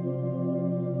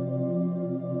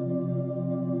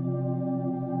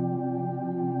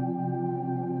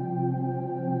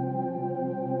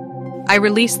 I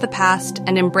release the past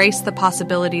and embrace the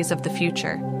possibilities of the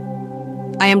future.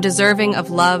 I am deserving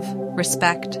of love,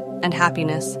 respect, and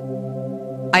happiness.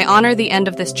 I honor the end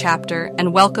of this chapter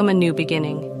and welcome a new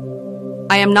beginning.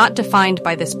 I am not defined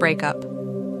by this breakup.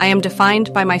 I am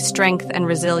defined by my strength and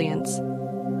resilience.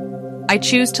 I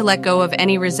choose to let go of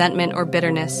any resentment or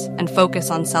bitterness and focus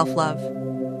on self-love.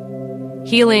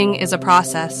 Healing is a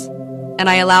process, and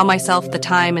I allow myself the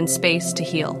time and space to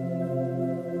heal.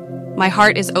 My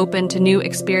heart is open to new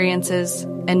experiences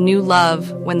and new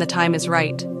love when the time is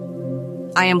right.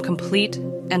 I am complete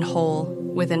and whole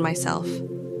within myself.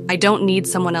 I don't need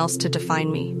someone else to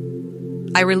define me.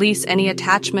 I release any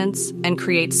attachments and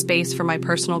create space for my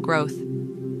personal growth.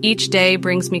 Each day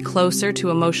brings me closer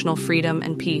to emotional freedom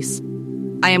and peace.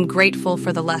 I am grateful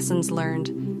for the lessons learned,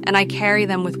 and I carry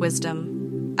them with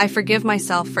wisdom. I forgive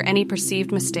myself for any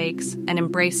perceived mistakes and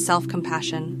embrace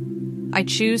self-compassion. I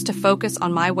choose to focus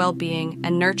on my well-being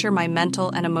and nurture my mental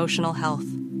and emotional health.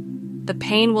 The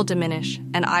pain will diminish,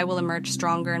 and I will emerge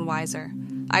stronger and wiser.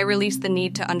 I release the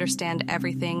need to understand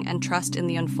everything and trust in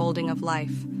the unfolding of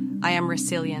life. I am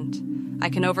resilient. I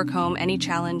can overcome any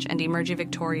challenge and emerge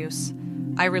victorious.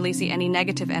 I release any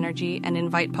negative energy and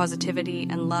invite positivity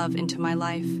and love into my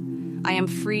life. I am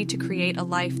free to create a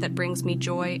life that brings me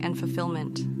joy and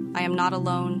fulfillment. I am not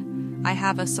alone. I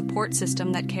have a support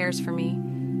system that cares for me.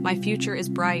 My future is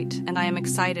bright, and I am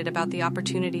excited about the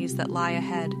opportunities that lie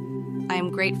ahead. I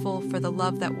am grateful for the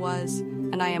love that was,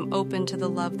 and I am open to the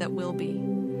love that will be.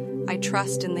 I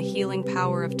trust in the healing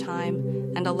power of time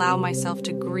and allow myself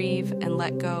to grieve and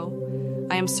let go.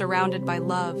 I am surrounded by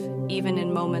love, even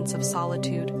in moments of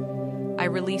solitude. I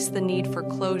release the need for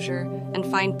closure and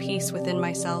find peace within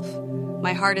myself.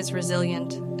 My heart is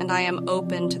resilient, and I am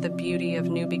open to the beauty of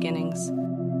new beginnings.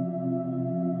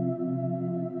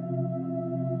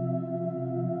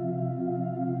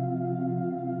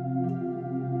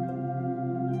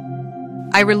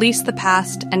 I release the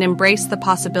past and embrace the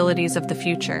possibilities of the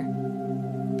future.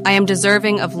 I am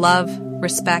deserving of love,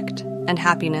 respect, and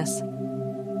happiness.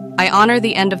 I honor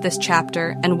the end of this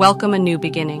chapter and welcome a new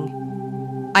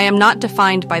beginning. I am not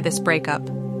defined by this breakup.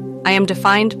 I am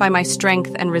defined by my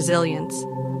strength and resilience.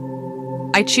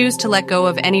 I choose to let go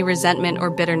of any resentment or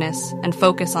bitterness and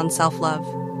focus on self-love.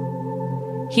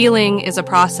 Healing is a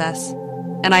process,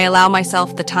 and I allow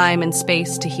myself the time and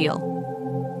space to heal.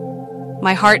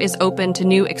 My heart is open to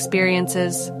new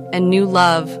experiences and new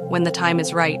love when the time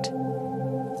is right.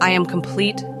 I am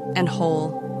complete and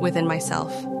whole within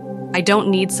myself. I don't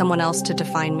need someone else to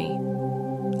define me.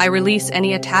 I release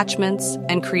any attachments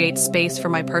and create space for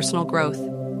my personal growth.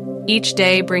 Each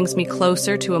day brings me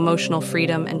closer to emotional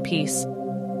freedom and peace.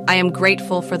 I am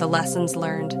grateful for the lessons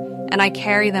learned, and I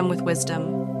carry them with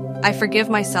wisdom. I forgive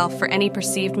myself for any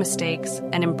perceived mistakes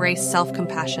and embrace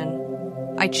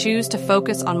self-compassion. I choose to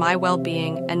focus on my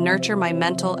well-being and nurture my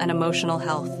mental and emotional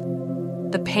health.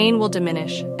 The pain will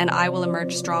diminish, and I will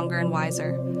emerge stronger and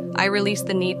wiser. I release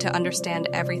the need to understand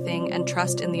everything and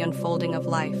trust in the unfolding of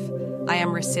life. I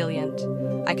am resilient.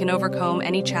 I can overcome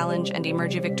any challenge and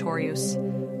emerge victorious.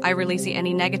 I release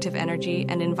any negative energy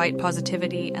and invite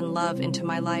positivity and love into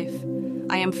my life.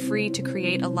 I am free to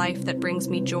create a life that brings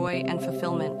me joy and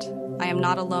fulfillment. I am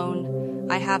not alone.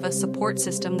 I have a support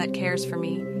system that cares for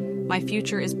me. My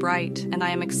future is bright, and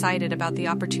I am excited about the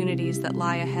opportunities that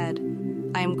lie ahead.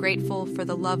 I am grateful for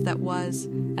the love that was,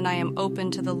 and I am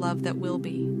open to the love that will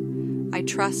be. I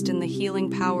trust in the healing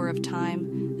power of time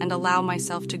and allow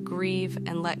myself to grieve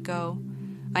and let go.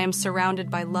 I am surrounded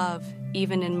by love,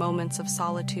 even in moments of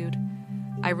solitude.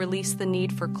 I release the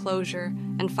need for closure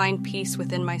and find peace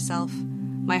within myself.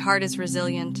 My heart is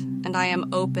resilient, and I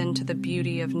am open to the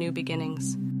beauty of new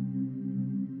beginnings.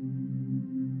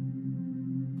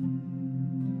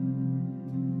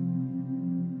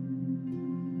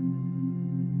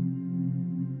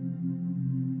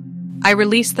 I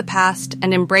release the past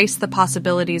and embrace the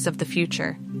possibilities of the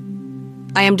future.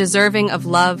 I am deserving of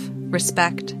love,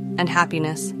 respect, and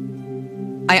happiness.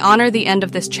 I honor the end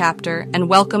of this chapter and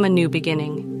welcome a new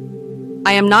beginning.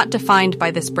 I am not defined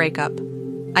by this breakup.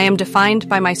 I am defined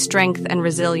by my strength and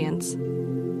resilience.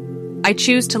 I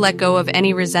choose to let go of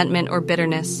any resentment or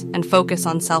bitterness and focus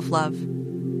on self-love.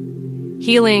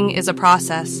 Healing is a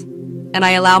process, and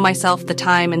I allow myself the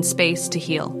time and space to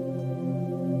heal.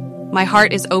 My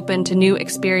heart is open to new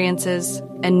experiences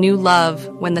and new love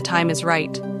when the time is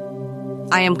right.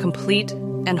 I am complete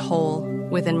and whole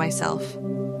within myself.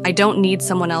 I don't need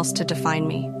someone else to define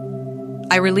me.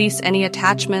 I release any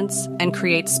attachments and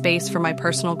create space for my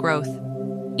personal growth.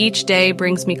 Each day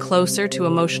brings me closer to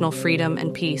emotional freedom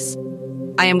and peace.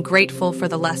 I am grateful for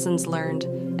the lessons learned,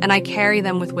 and I carry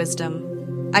them with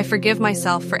wisdom. I forgive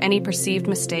myself for any perceived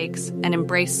mistakes and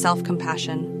embrace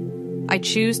self-compassion. I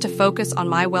choose to focus on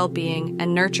my well-being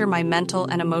and nurture my mental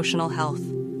and emotional health.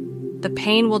 The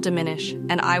pain will diminish,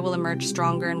 and I will emerge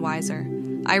stronger and wiser.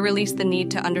 I release the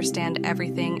need to understand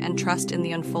everything and trust in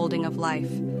the unfolding of life.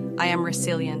 I am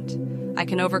resilient. I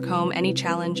can overcome any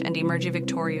challenge and emerge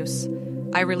victorious.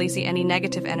 I release any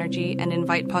negative energy and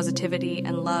invite positivity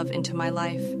and love into my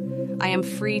life. I am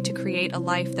free to create a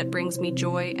life that brings me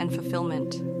joy and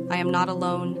fulfillment. I am not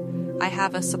alone. I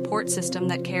have a support system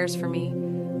that cares for me.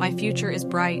 My future is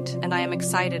bright, and I am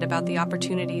excited about the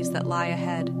opportunities that lie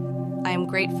ahead. I am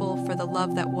grateful for the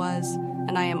love that was,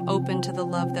 and I am open to the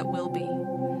love that will be.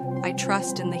 I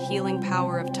trust in the healing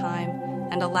power of time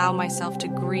and allow myself to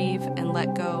grieve and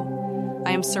let go.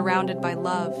 I am surrounded by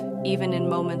love, even in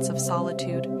moments of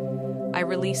solitude. I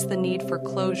release the need for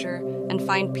closure and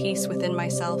find peace within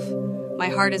myself. My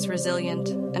heart is resilient,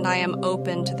 and I am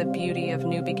open to the beauty of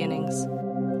new beginnings.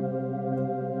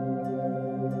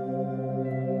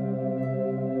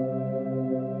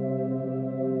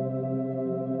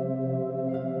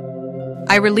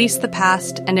 I release the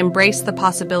past and embrace the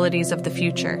possibilities of the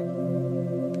future.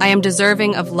 I am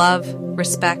deserving of love,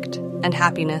 respect, and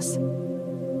happiness.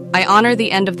 I honor the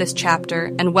end of this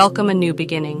chapter and welcome a new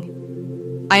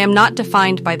beginning. I am not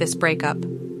defined by this breakup.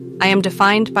 I am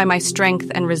defined by my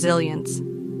strength and resilience.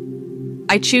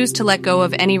 I choose to let go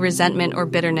of any resentment or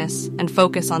bitterness and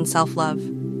focus on self-love.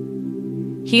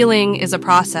 Healing is a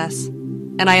process,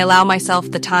 and I allow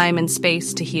myself the time and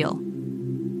space to heal.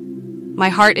 My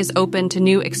heart is open to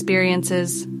new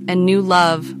experiences and new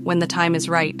love when the time is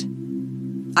right.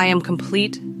 I am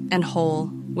complete and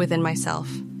whole within myself.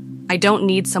 I don't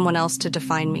need someone else to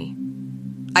define me.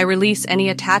 I release any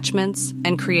attachments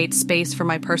and create space for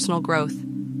my personal growth.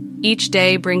 Each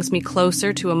day brings me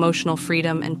closer to emotional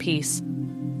freedom and peace.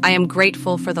 I am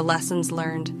grateful for the lessons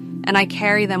learned, and I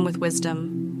carry them with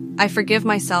wisdom. I forgive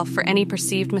myself for any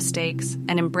perceived mistakes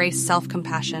and embrace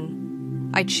self-compassion.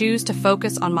 I choose to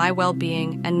focus on my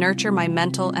well-being and nurture my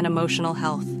mental and emotional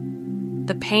health.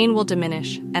 The pain will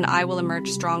diminish, and I will emerge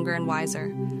stronger and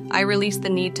wiser. I release the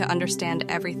need to understand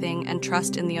everything and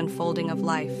trust in the unfolding of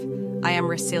life. I am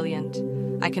resilient.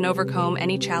 I can overcome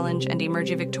any challenge and emerge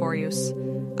victorious.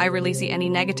 I release any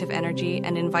negative energy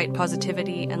and invite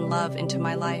positivity and love into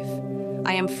my life.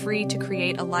 I am free to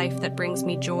create a life that brings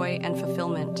me joy and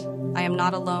fulfillment. I am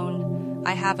not alone.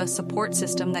 I have a support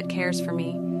system that cares for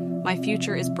me. My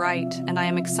future is bright, and I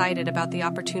am excited about the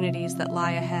opportunities that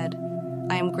lie ahead.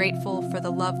 I am grateful for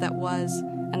the love that was,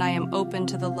 and I am open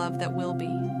to the love that will be.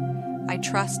 I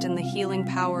trust in the healing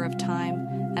power of time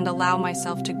and allow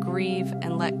myself to grieve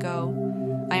and let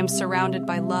go. I am surrounded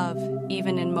by love,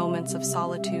 even in moments of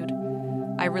solitude.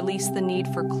 I release the need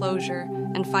for closure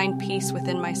and find peace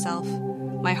within myself.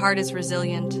 My heart is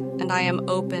resilient, and I am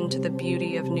open to the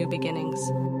beauty of new beginnings.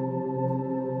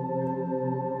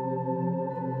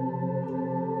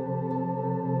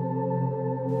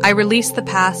 I release the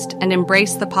past and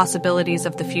embrace the possibilities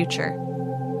of the future.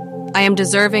 I am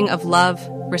deserving of love,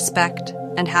 respect,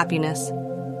 and happiness.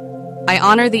 I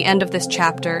honor the end of this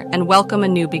chapter and welcome a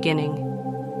new beginning.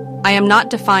 I am not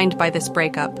defined by this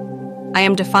breakup. I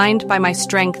am defined by my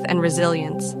strength and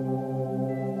resilience.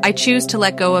 I choose to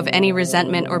let go of any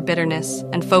resentment or bitterness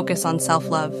and focus on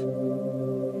self-love.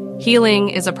 Healing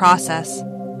is a process,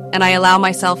 and I allow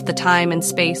myself the time and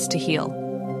space to heal.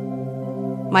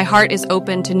 My heart is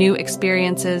open to new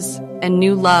experiences and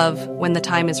new love when the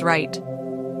time is right.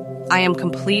 I am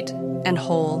complete and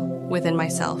whole within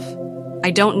myself.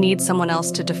 I don't need someone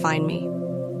else to define me.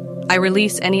 I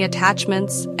release any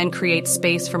attachments and create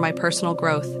space for my personal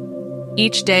growth.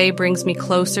 Each day brings me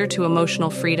closer to emotional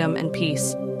freedom and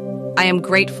peace. I am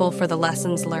grateful for the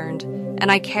lessons learned,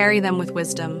 and I carry them with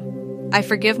wisdom. I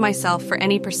forgive myself for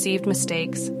any perceived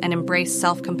mistakes and embrace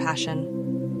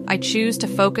self-compassion. I choose to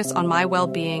focus on my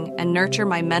well-being and nurture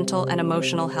my mental and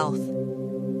emotional health.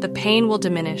 The pain will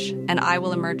diminish, and I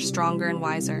will emerge stronger and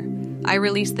wiser. I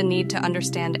release the need to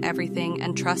understand everything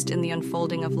and trust in the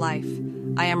unfolding of life.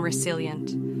 I am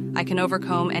resilient. I can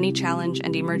overcome any challenge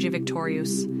and emerge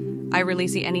victorious. I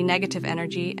release any negative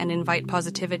energy and invite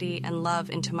positivity and love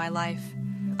into my life.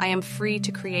 I am free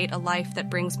to create a life that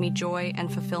brings me joy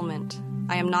and fulfillment.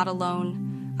 I am not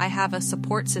alone. I have a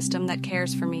support system that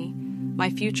cares for me. My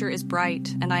future is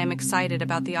bright, and I am excited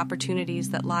about the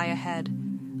opportunities that lie ahead.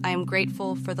 I am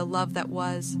grateful for the love that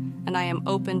was, and I am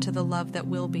open to the love that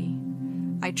will be.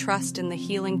 I trust in the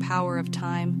healing power of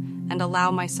time and allow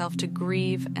myself to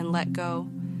grieve and let go.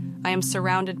 I am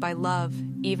surrounded by love,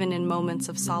 even in moments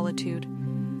of solitude.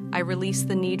 I release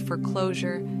the need for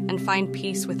closure and find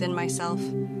peace within myself.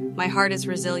 My heart is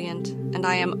resilient, and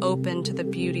I am open to the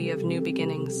beauty of new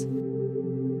beginnings.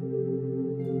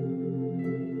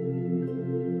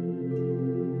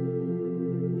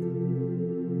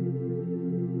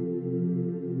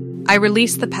 I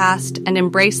release the past and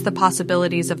embrace the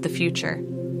possibilities of the future.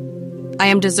 I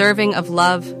am deserving of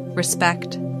love,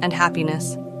 respect, and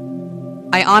happiness.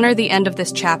 I honor the end of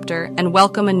this chapter and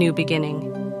welcome a new beginning.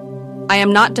 I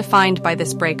am not defined by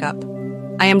this breakup.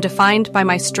 I am defined by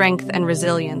my strength and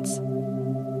resilience.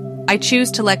 I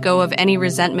choose to let go of any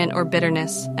resentment or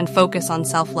bitterness and focus on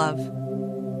self-love.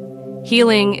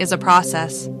 Healing is a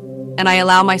process, and I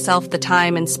allow myself the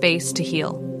time and space to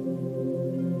heal.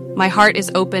 My heart is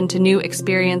open to new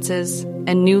experiences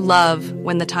and new love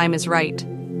when the time is right.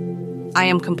 I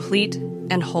am complete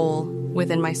and whole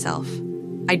within myself.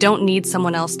 I don't need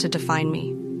someone else to define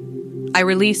me. I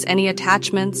release any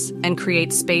attachments and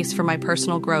create space for my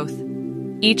personal growth.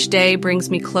 Each day brings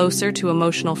me closer to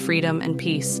emotional freedom and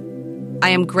peace. I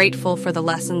am grateful for the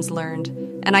lessons learned,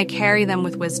 and I carry them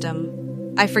with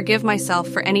wisdom. I forgive myself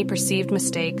for any perceived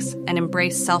mistakes and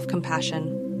embrace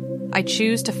self-compassion. I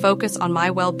choose to focus on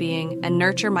my well-being and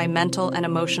nurture my mental and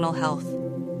emotional health.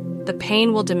 The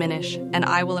pain will diminish, and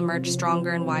I will emerge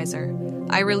stronger and wiser.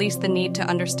 I release the need to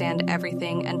understand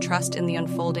everything and trust in the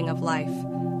unfolding of life.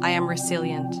 I am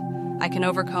resilient. I can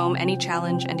overcome any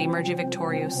challenge and emerge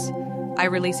victorious. I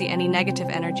release any negative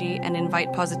energy and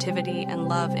invite positivity and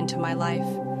love into my life.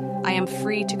 I am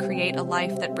free to create a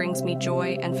life that brings me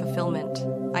joy and fulfillment.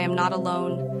 I am not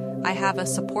alone. I have a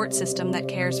support system that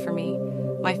cares for me.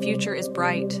 My future is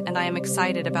bright, and I am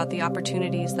excited about the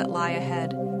opportunities that lie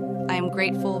ahead. I am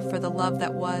grateful for the love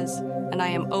that was, and I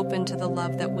am open to the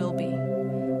love that will be.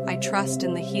 I trust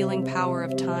in the healing power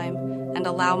of time and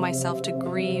allow myself to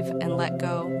grieve and let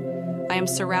go. I am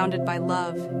surrounded by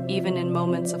love, even in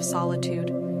moments of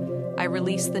solitude. I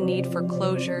release the need for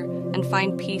closure and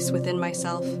find peace within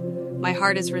myself. My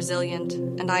heart is resilient,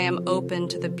 and I am open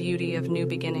to the beauty of new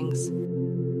beginnings.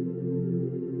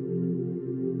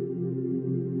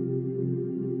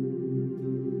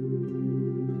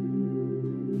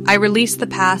 I release the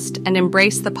past and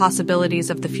embrace the possibilities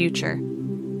of the future.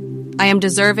 I am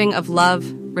deserving of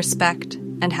love, respect,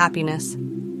 and happiness.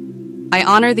 I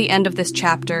honor the end of this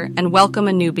chapter and welcome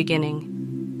a new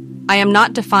beginning. I am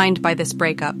not defined by this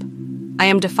breakup. I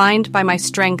am defined by my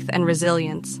strength and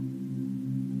resilience.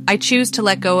 I choose to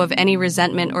let go of any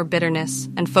resentment or bitterness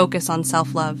and focus on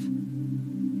self-love.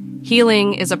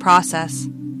 Healing is a process,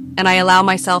 and I allow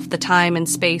myself the time and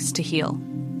space to heal.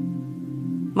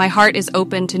 My heart is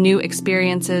open to new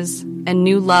experiences and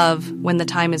new love when the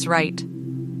time is right.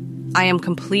 I am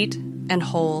complete and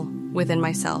whole within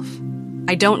myself.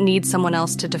 I don't need someone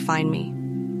else to define me.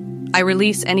 I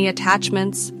release any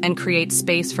attachments and create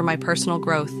space for my personal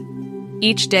growth.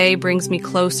 Each day brings me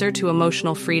closer to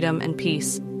emotional freedom and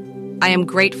peace. I am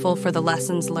grateful for the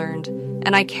lessons learned,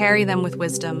 and I carry them with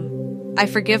wisdom. I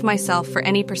forgive myself for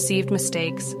any perceived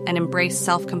mistakes and embrace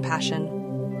self-compassion.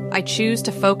 I choose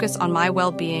to focus on my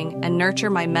well-being and nurture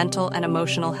my mental and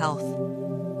emotional health.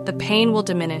 The pain will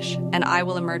diminish, and I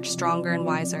will emerge stronger and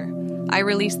wiser. I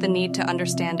release the need to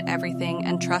understand everything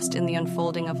and trust in the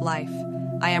unfolding of life.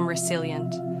 I am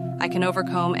resilient. I can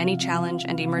overcome any challenge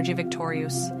and emerge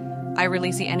victorious. I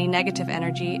release any negative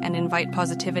energy and invite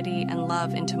positivity and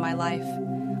love into my life.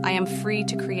 I am free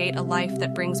to create a life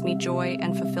that brings me joy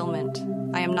and fulfillment.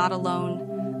 I am not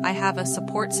alone. I have a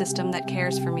support system that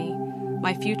cares for me.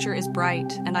 My future is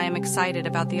bright, and I am excited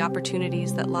about the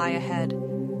opportunities that lie ahead.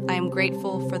 I am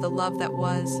grateful for the love that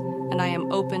was, and I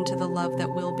am open to the love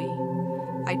that will be.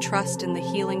 I trust in the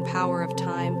healing power of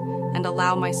time and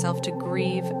allow myself to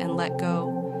grieve and let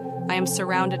go. I am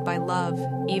surrounded by love,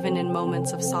 even in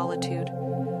moments of solitude.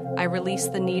 I release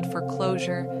the need for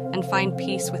closure and find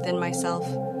peace within myself.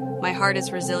 My heart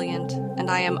is resilient, and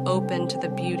I am open to the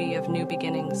beauty of new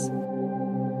beginnings.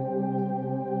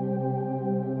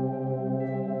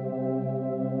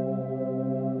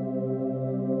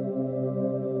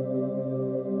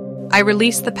 I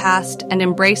release the past and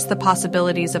embrace the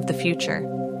possibilities of the future.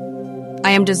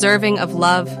 I am deserving of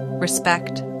love,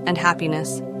 respect, and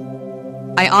happiness.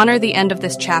 I honor the end of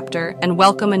this chapter and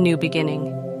welcome a new beginning.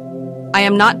 I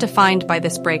am not defined by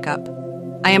this breakup.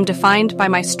 I am defined by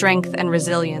my strength and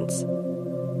resilience.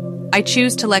 I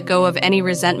choose to let go of any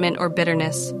resentment or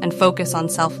bitterness and focus on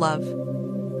self-love.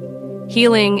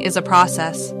 Healing is a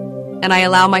process, and I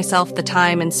allow myself the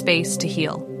time and space to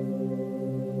heal.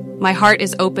 My heart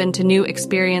is open to new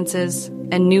experiences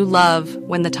and new love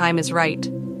when the time is right.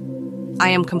 I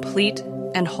am complete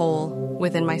and whole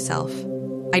within myself.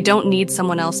 I don't need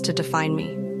someone else to define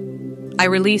me. I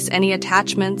release any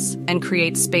attachments and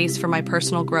create space for my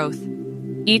personal growth.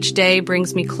 Each day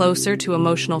brings me closer to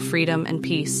emotional freedom and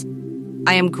peace.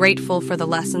 I am grateful for the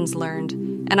lessons learned,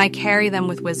 and I carry them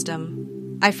with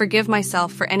wisdom. I forgive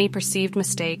myself for any perceived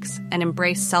mistakes and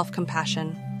embrace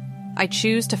self-compassion. I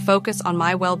choose to focus on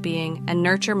my well-being and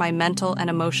nurture my mental and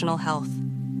emotional health.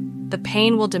 The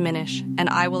pain will diminish, and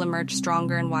I will emerge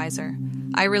stronger and wiser.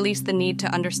 I release the need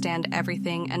to understand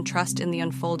everything and trust in the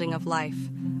unfolding of life.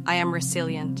 I am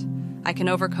resilient. I can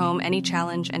overcome any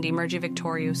challenge and emerge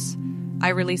victorious. I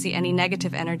release any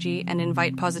negative energy and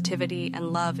invite positivity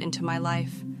and love into my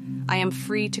life. I am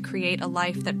free to create a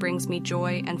life that brings me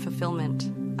joy and fulfillment.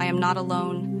 I am not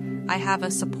alone. I have a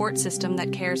support system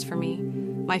that cares for me.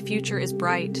 My future is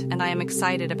bright, and I am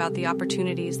excited about the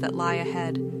opportunities that lie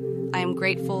ahead. I am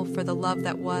grateful for the love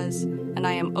that was, and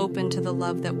I am open to the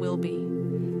love that will be.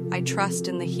 I trust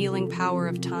in the healing power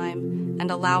of time and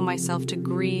allow myself to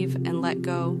grieve and let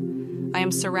go. I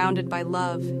am surrounded by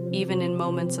love, even in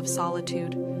moments of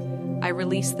solitude. I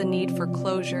release the need for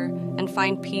closure and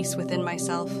find peace within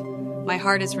myself. My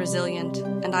heart is resilient,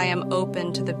 and I am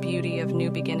open to the beauty of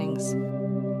new beginnings.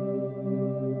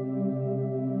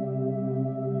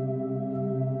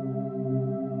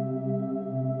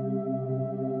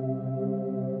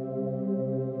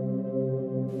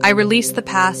 I release the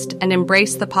past and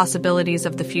embrace the possibilities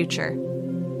of the future.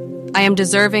 I am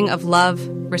deserving of love,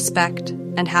 respect,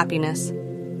 and happiness.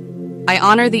 I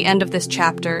honor the end of this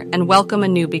chapter and welcome a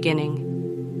new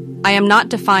beginning. I am not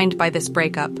defined by this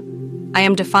breakup. I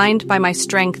am defined by my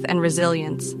strength and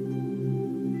resilience.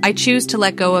 I choose to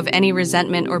let go of any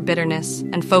resentment or bitterness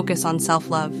and focus on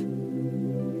self-love.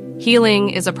 Healing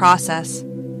is a process,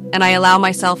 and I allow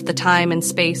myself the time and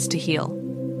space to heal.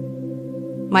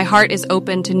 My heart is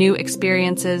open to new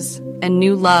experiences and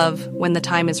new love when the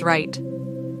time is right.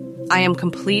 I am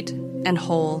complete and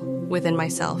whole within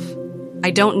myself.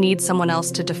 I don't need someone else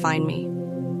to define me.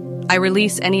 I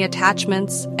release any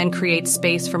attachments and create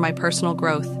space for my personal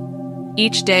growth.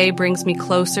 Each day brings me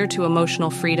closer to emotional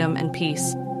freedom and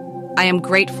peace. I am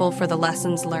grateful for the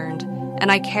lessons learned, and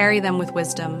I carry them with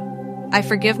wisdom. I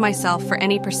forgive myself for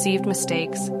any perceived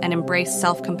mistakes and embrace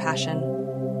self-compassion.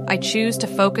 I choose to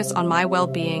focus on my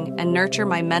well-being and nurture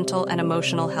my mental and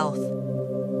emotional health.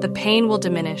 The pain will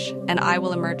diminish, and I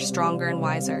will emerge stronger and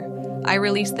wiser. I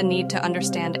release the need to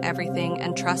understand everything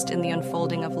and trust in the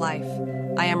unfolding of life.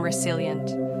 I am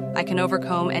resilient. I can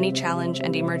overcome any challenge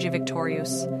and emerge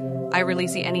victorious. I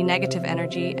release any negative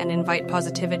energy and invite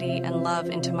positivity and love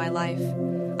into my life.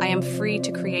 I am free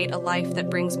to create a life that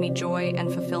brings me joy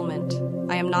and fulfillment.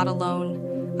 I am not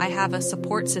alone. I have a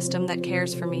support system that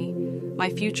cares for me. My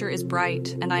future is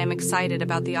bright, and I am excited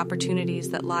about the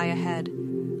opportunities that lie ahead.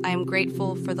 I am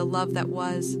grateful for the love that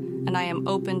was, and I am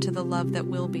open to the love that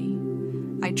will be.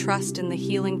 I trust in the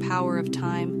healing power of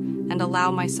time and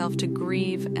allow myself to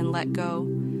grieve and let go.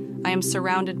 I am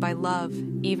surrounded by love,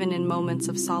 even in moments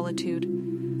of solitude.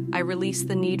 I release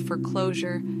the need for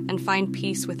closure and find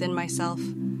peace within myself.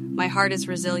 My heart is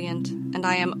resilient, and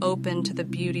I am open to the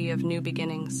beauty of new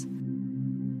beginnings.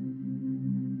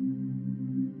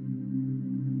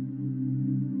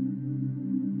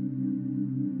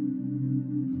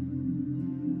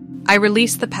 I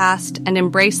release the past and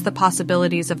embrace the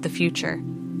possibilities of the future.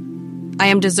 I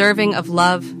am deserving of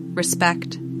love,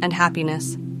 respect, and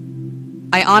happiness.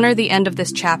 I honor the end of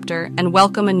this chapter and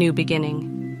welcome a new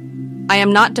beginning. I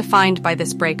am not defined by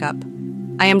this breakup.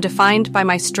 I am defined by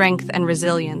my strength and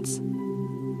resilience.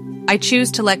 I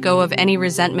choose to let go of any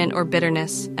resentment or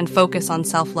bitterness and focus on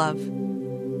self-love.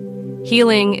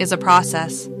 Healing is a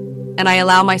process, and I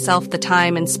allow myself the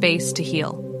time and space to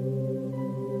heal.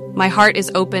 My heart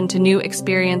is open to new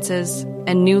experiences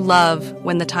and new love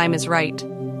when the time is right.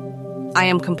 I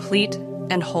am complete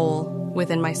and whole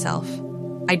within myself.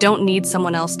 I don't need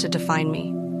someone else to define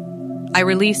me. I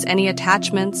release any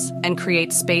attachments and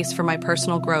create space for my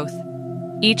personal growth.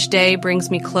 Each day brings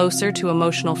me closer to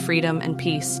emotional freedom and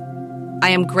peace. I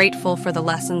am grateful for the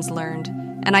lessons learned,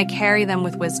 and I carry them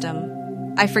with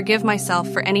wisdom. I forgive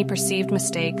myself for any perceived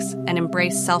mistakes and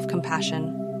embrace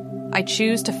self-compassion. I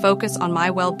choose to focus on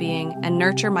my well-being and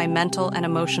nurture my mental and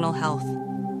emotional health.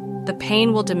 The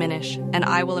pain will diminish, and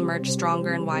I will emerge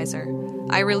stronger and wiser.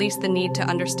 I release the need to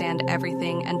understand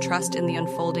everything and trust in the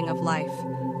unfolding of life.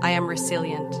 I am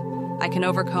resilient. I can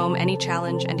overcome any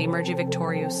challenge and emerge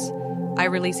victorious. I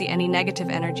release any negative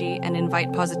energy and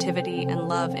invite positivity and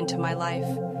love into my life.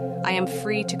 I am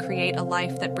free to create a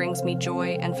life that brings me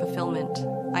joy and fulfillment.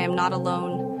 I am not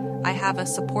alone. I have a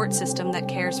support system that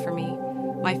cares for me.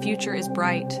 My future is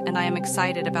bright, and I am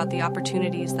excited about the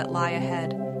opportunities that lie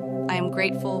ahead. I am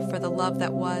grateful for the love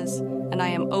that was, and I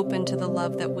am open to the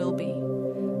love that will be.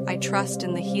 I trust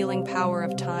in the healing power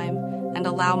of time and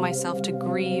allow myself to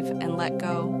grieve and let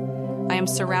go. I am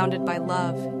surrounded by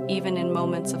love, even in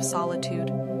moments of solitude.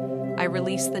 I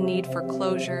release the need for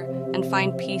closure and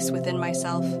find peace within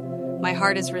myself. My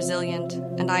heart is resilient,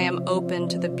 and I am open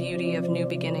to the beauty of new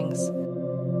beginnings.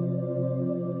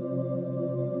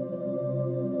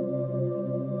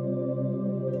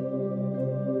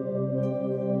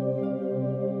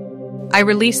 I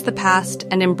release the past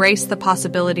and embrace the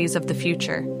possibilities of the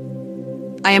future.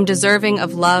 I am deserving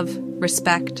of love,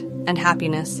 respect, and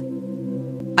happiness.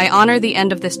 I honor the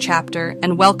end of this chapter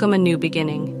and welcome a new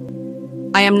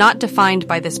beginning. I am not defined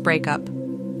by this breakup.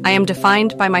 I am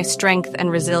defined by my strength and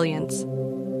resilience.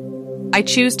 I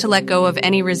choose to let go of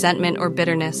any resentment or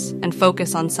bitterness and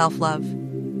focus on self-love.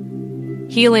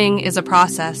 Healing is a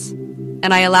process,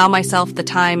 and I allow myself the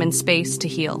time and space to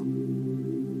heal.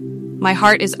 My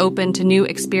heart is open to new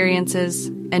experiences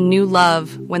and new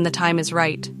love when the time is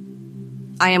right.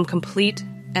 I am complete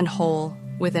and whole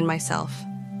within myself.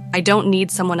 I don't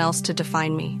need someone else to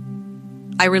define me.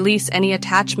 I release any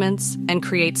attachments and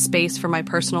create space for my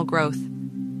personal growth.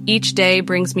 Each day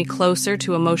brings me closer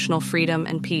to emotional freedom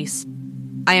and peace.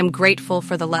 I am grateful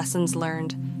for the lessons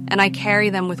learned, and I carry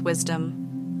them with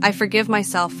wisdom. I forgive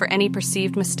myself for any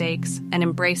perceived mistakes and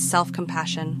embrace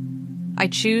self-compassion. I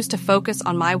choose to focus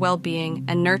on my well-being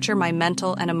and nurture my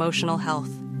mental and emotional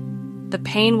health. The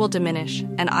pain will diminish,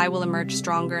 and I will emerge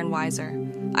stronger and wiser.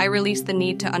 I release the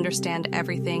need to understand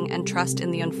everything and trust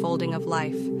in the unfolding of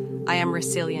life. I am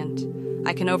resilient.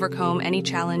 I can overcome any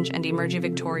challenge and emerge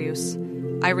victorious.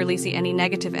 I release any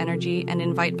negative energy and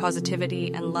invite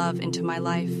positivity and love into my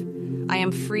life. I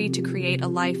am free to create a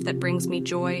life that brings me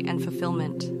joy and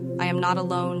fulfillment. I am not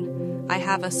alone. I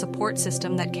have a support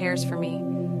system that cares for me.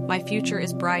 My future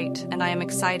is bright, and I am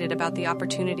excited about the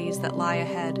opportunities that lie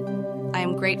ahead. I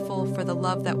am grateful for the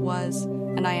love that was,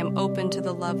 and I am open to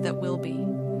the love that will be.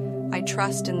 I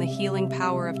trust in the healing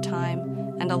power of time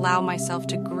and allow myself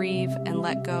to grieve and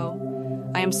let go.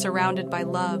 I am surrounded by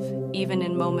love, even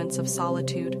in moments of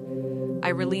solitude. I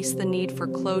release the need for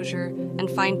closure and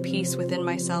find peace within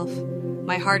myself.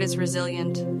 My heart is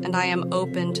resilient, and I am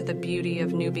open to the beauty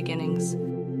of new beginnings.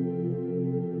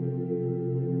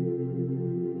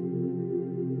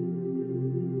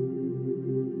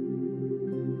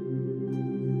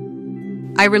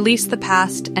 I release the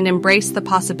past and embrace the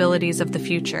possibilities of the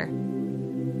future.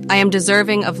 I am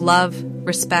deserving of love,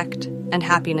 respect, and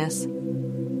happiness.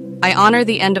 I honor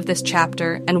the end of this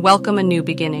chapter and welcome a new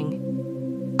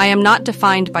beginning. I am not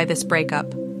defined by this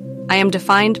breakup. I am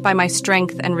defined by my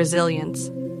strength and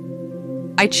resilience.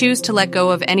 I choose to let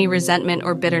go of any resentment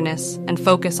or bitterness and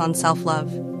focus on self-love.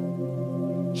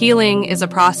 Healing is a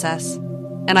process,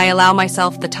 and I allow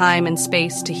myself the time and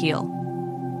space to heal.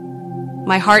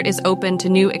 My heart is open to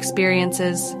new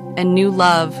experiences and new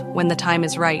love when the time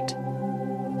is right.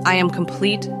 I am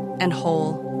complete and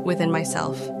whole within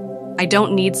myself. I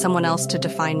don't need someone else to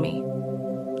define me.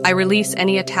 I release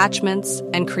any attachments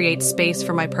and create space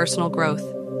for my personal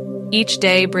growth. Each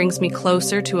day brings me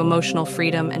closer to emotional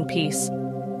freedom and peace.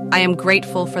 I am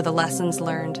grateful for the lessons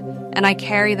learned, and I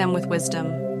carry them with wisdom.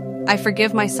 I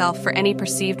forgive myself for any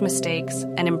perceived mistakes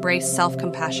and embrace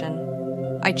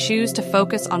self-compassion. I choose to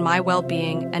focus on my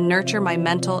well-being and nurture my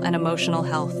mental and emotional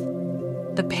health.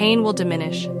 The pain will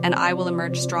diminish, and I will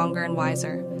emerge stronger and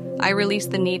wiser. I release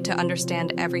the need to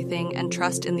understand everything and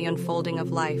trust in the unfolding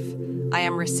of life. I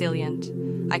am resilient.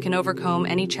 I can overcome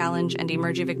any challenge and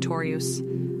emerge victorious.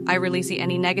 I release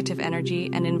any negative energy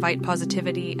and invite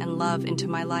positivity and love into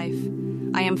my life.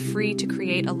 I am free to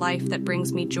create a life that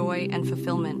brings me joy and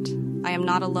fulfillment. I am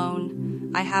not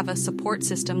alone. I have a support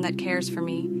system that cares for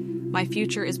me. My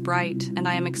future is bright, and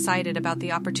I am excited about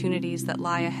the opportunities that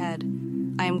lie ahead.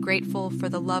 I am grateful for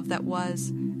the love that was,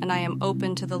 and I am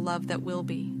open to the love that will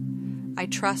be. I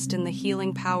trust in the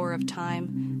healing power of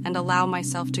time and allow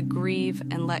myself to grieve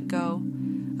and let go.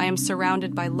 I am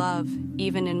surrounded by love,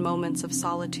 even in moments of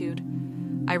solitude.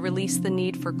 I release the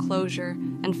need for closure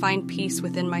and find peace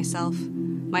within myself.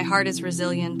 My heart is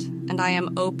resilient, and I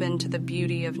am open to the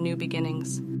beauty of new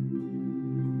beginnings.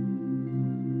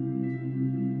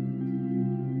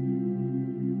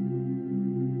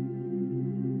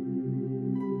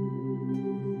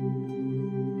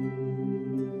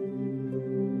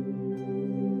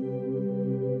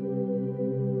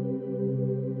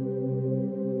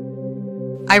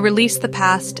 I release the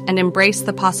past and embrace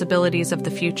the possibilities of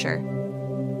the future.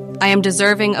 I am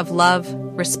deserving of love,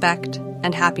 respect,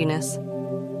 and happiness.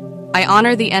 I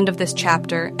honor the end of this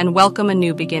chapter and welcome a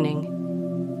new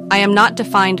beginning. I am not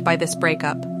defined by this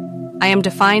breakup. I am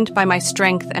defined by my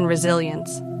strength and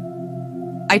resilience.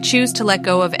 I choose to let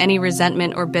go of any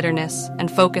resentment or bitterness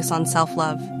and focus on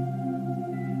self-love.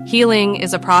 Healing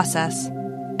is a process,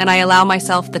 and I allow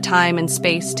myself the time and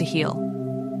space to heal.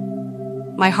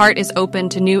 My heart is open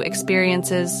to new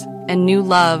experiences and new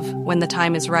love when the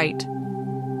time is right.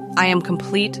 I am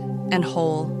complete and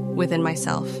whole within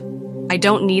myself. I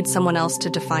don't need someone else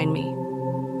to define me.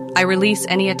 I release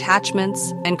any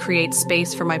attachments and create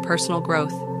space for my personal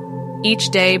growth. Each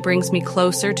day brings me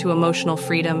closer to emotional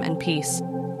freedom and peace.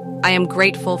 I am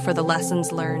grateful for the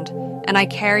lessons learned, and I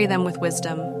carry them with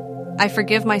wisdom. I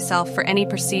forgive myself for any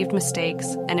perceived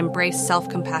mistakes and embrace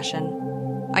self-compassion.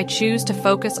 I choose to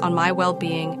focus on my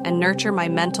well-being and nurture my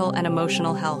mental and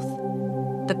emotional health.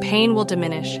 The pain will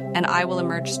diminish, and I will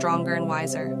emerge stronger and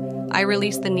wiser. I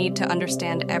release the need to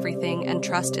understand everything and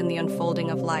trust in the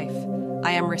unfolding of life.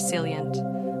 I am resilient.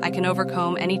 I can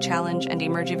overcome any challenge and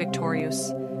emerge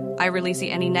victorious. I release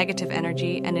any negative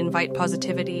energy and invite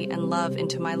positivity and love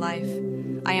into my life.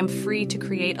 I am free to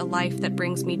create a life that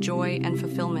brings me joy and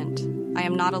fulfillment. I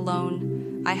am not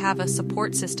alone. I have a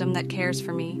support system that cares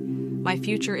for me. My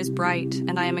future is bright,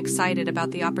 and I am excited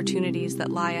about the opportunities that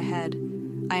lie ahead.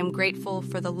 I am grateful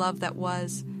for the love that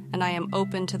was, and I am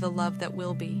open to the love that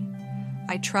will be.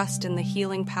 I trust in the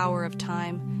healing power of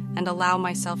time and allow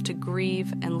myself to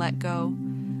grieve and let go.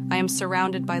 I am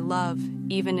surrounded by love,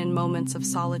 even in moments of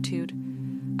solitude.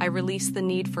 I release the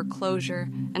need for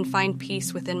closure and find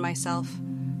peace within myself.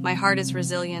 My heart is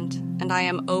resilient, and I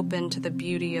am open to the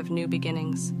beauty of new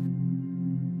beginnings.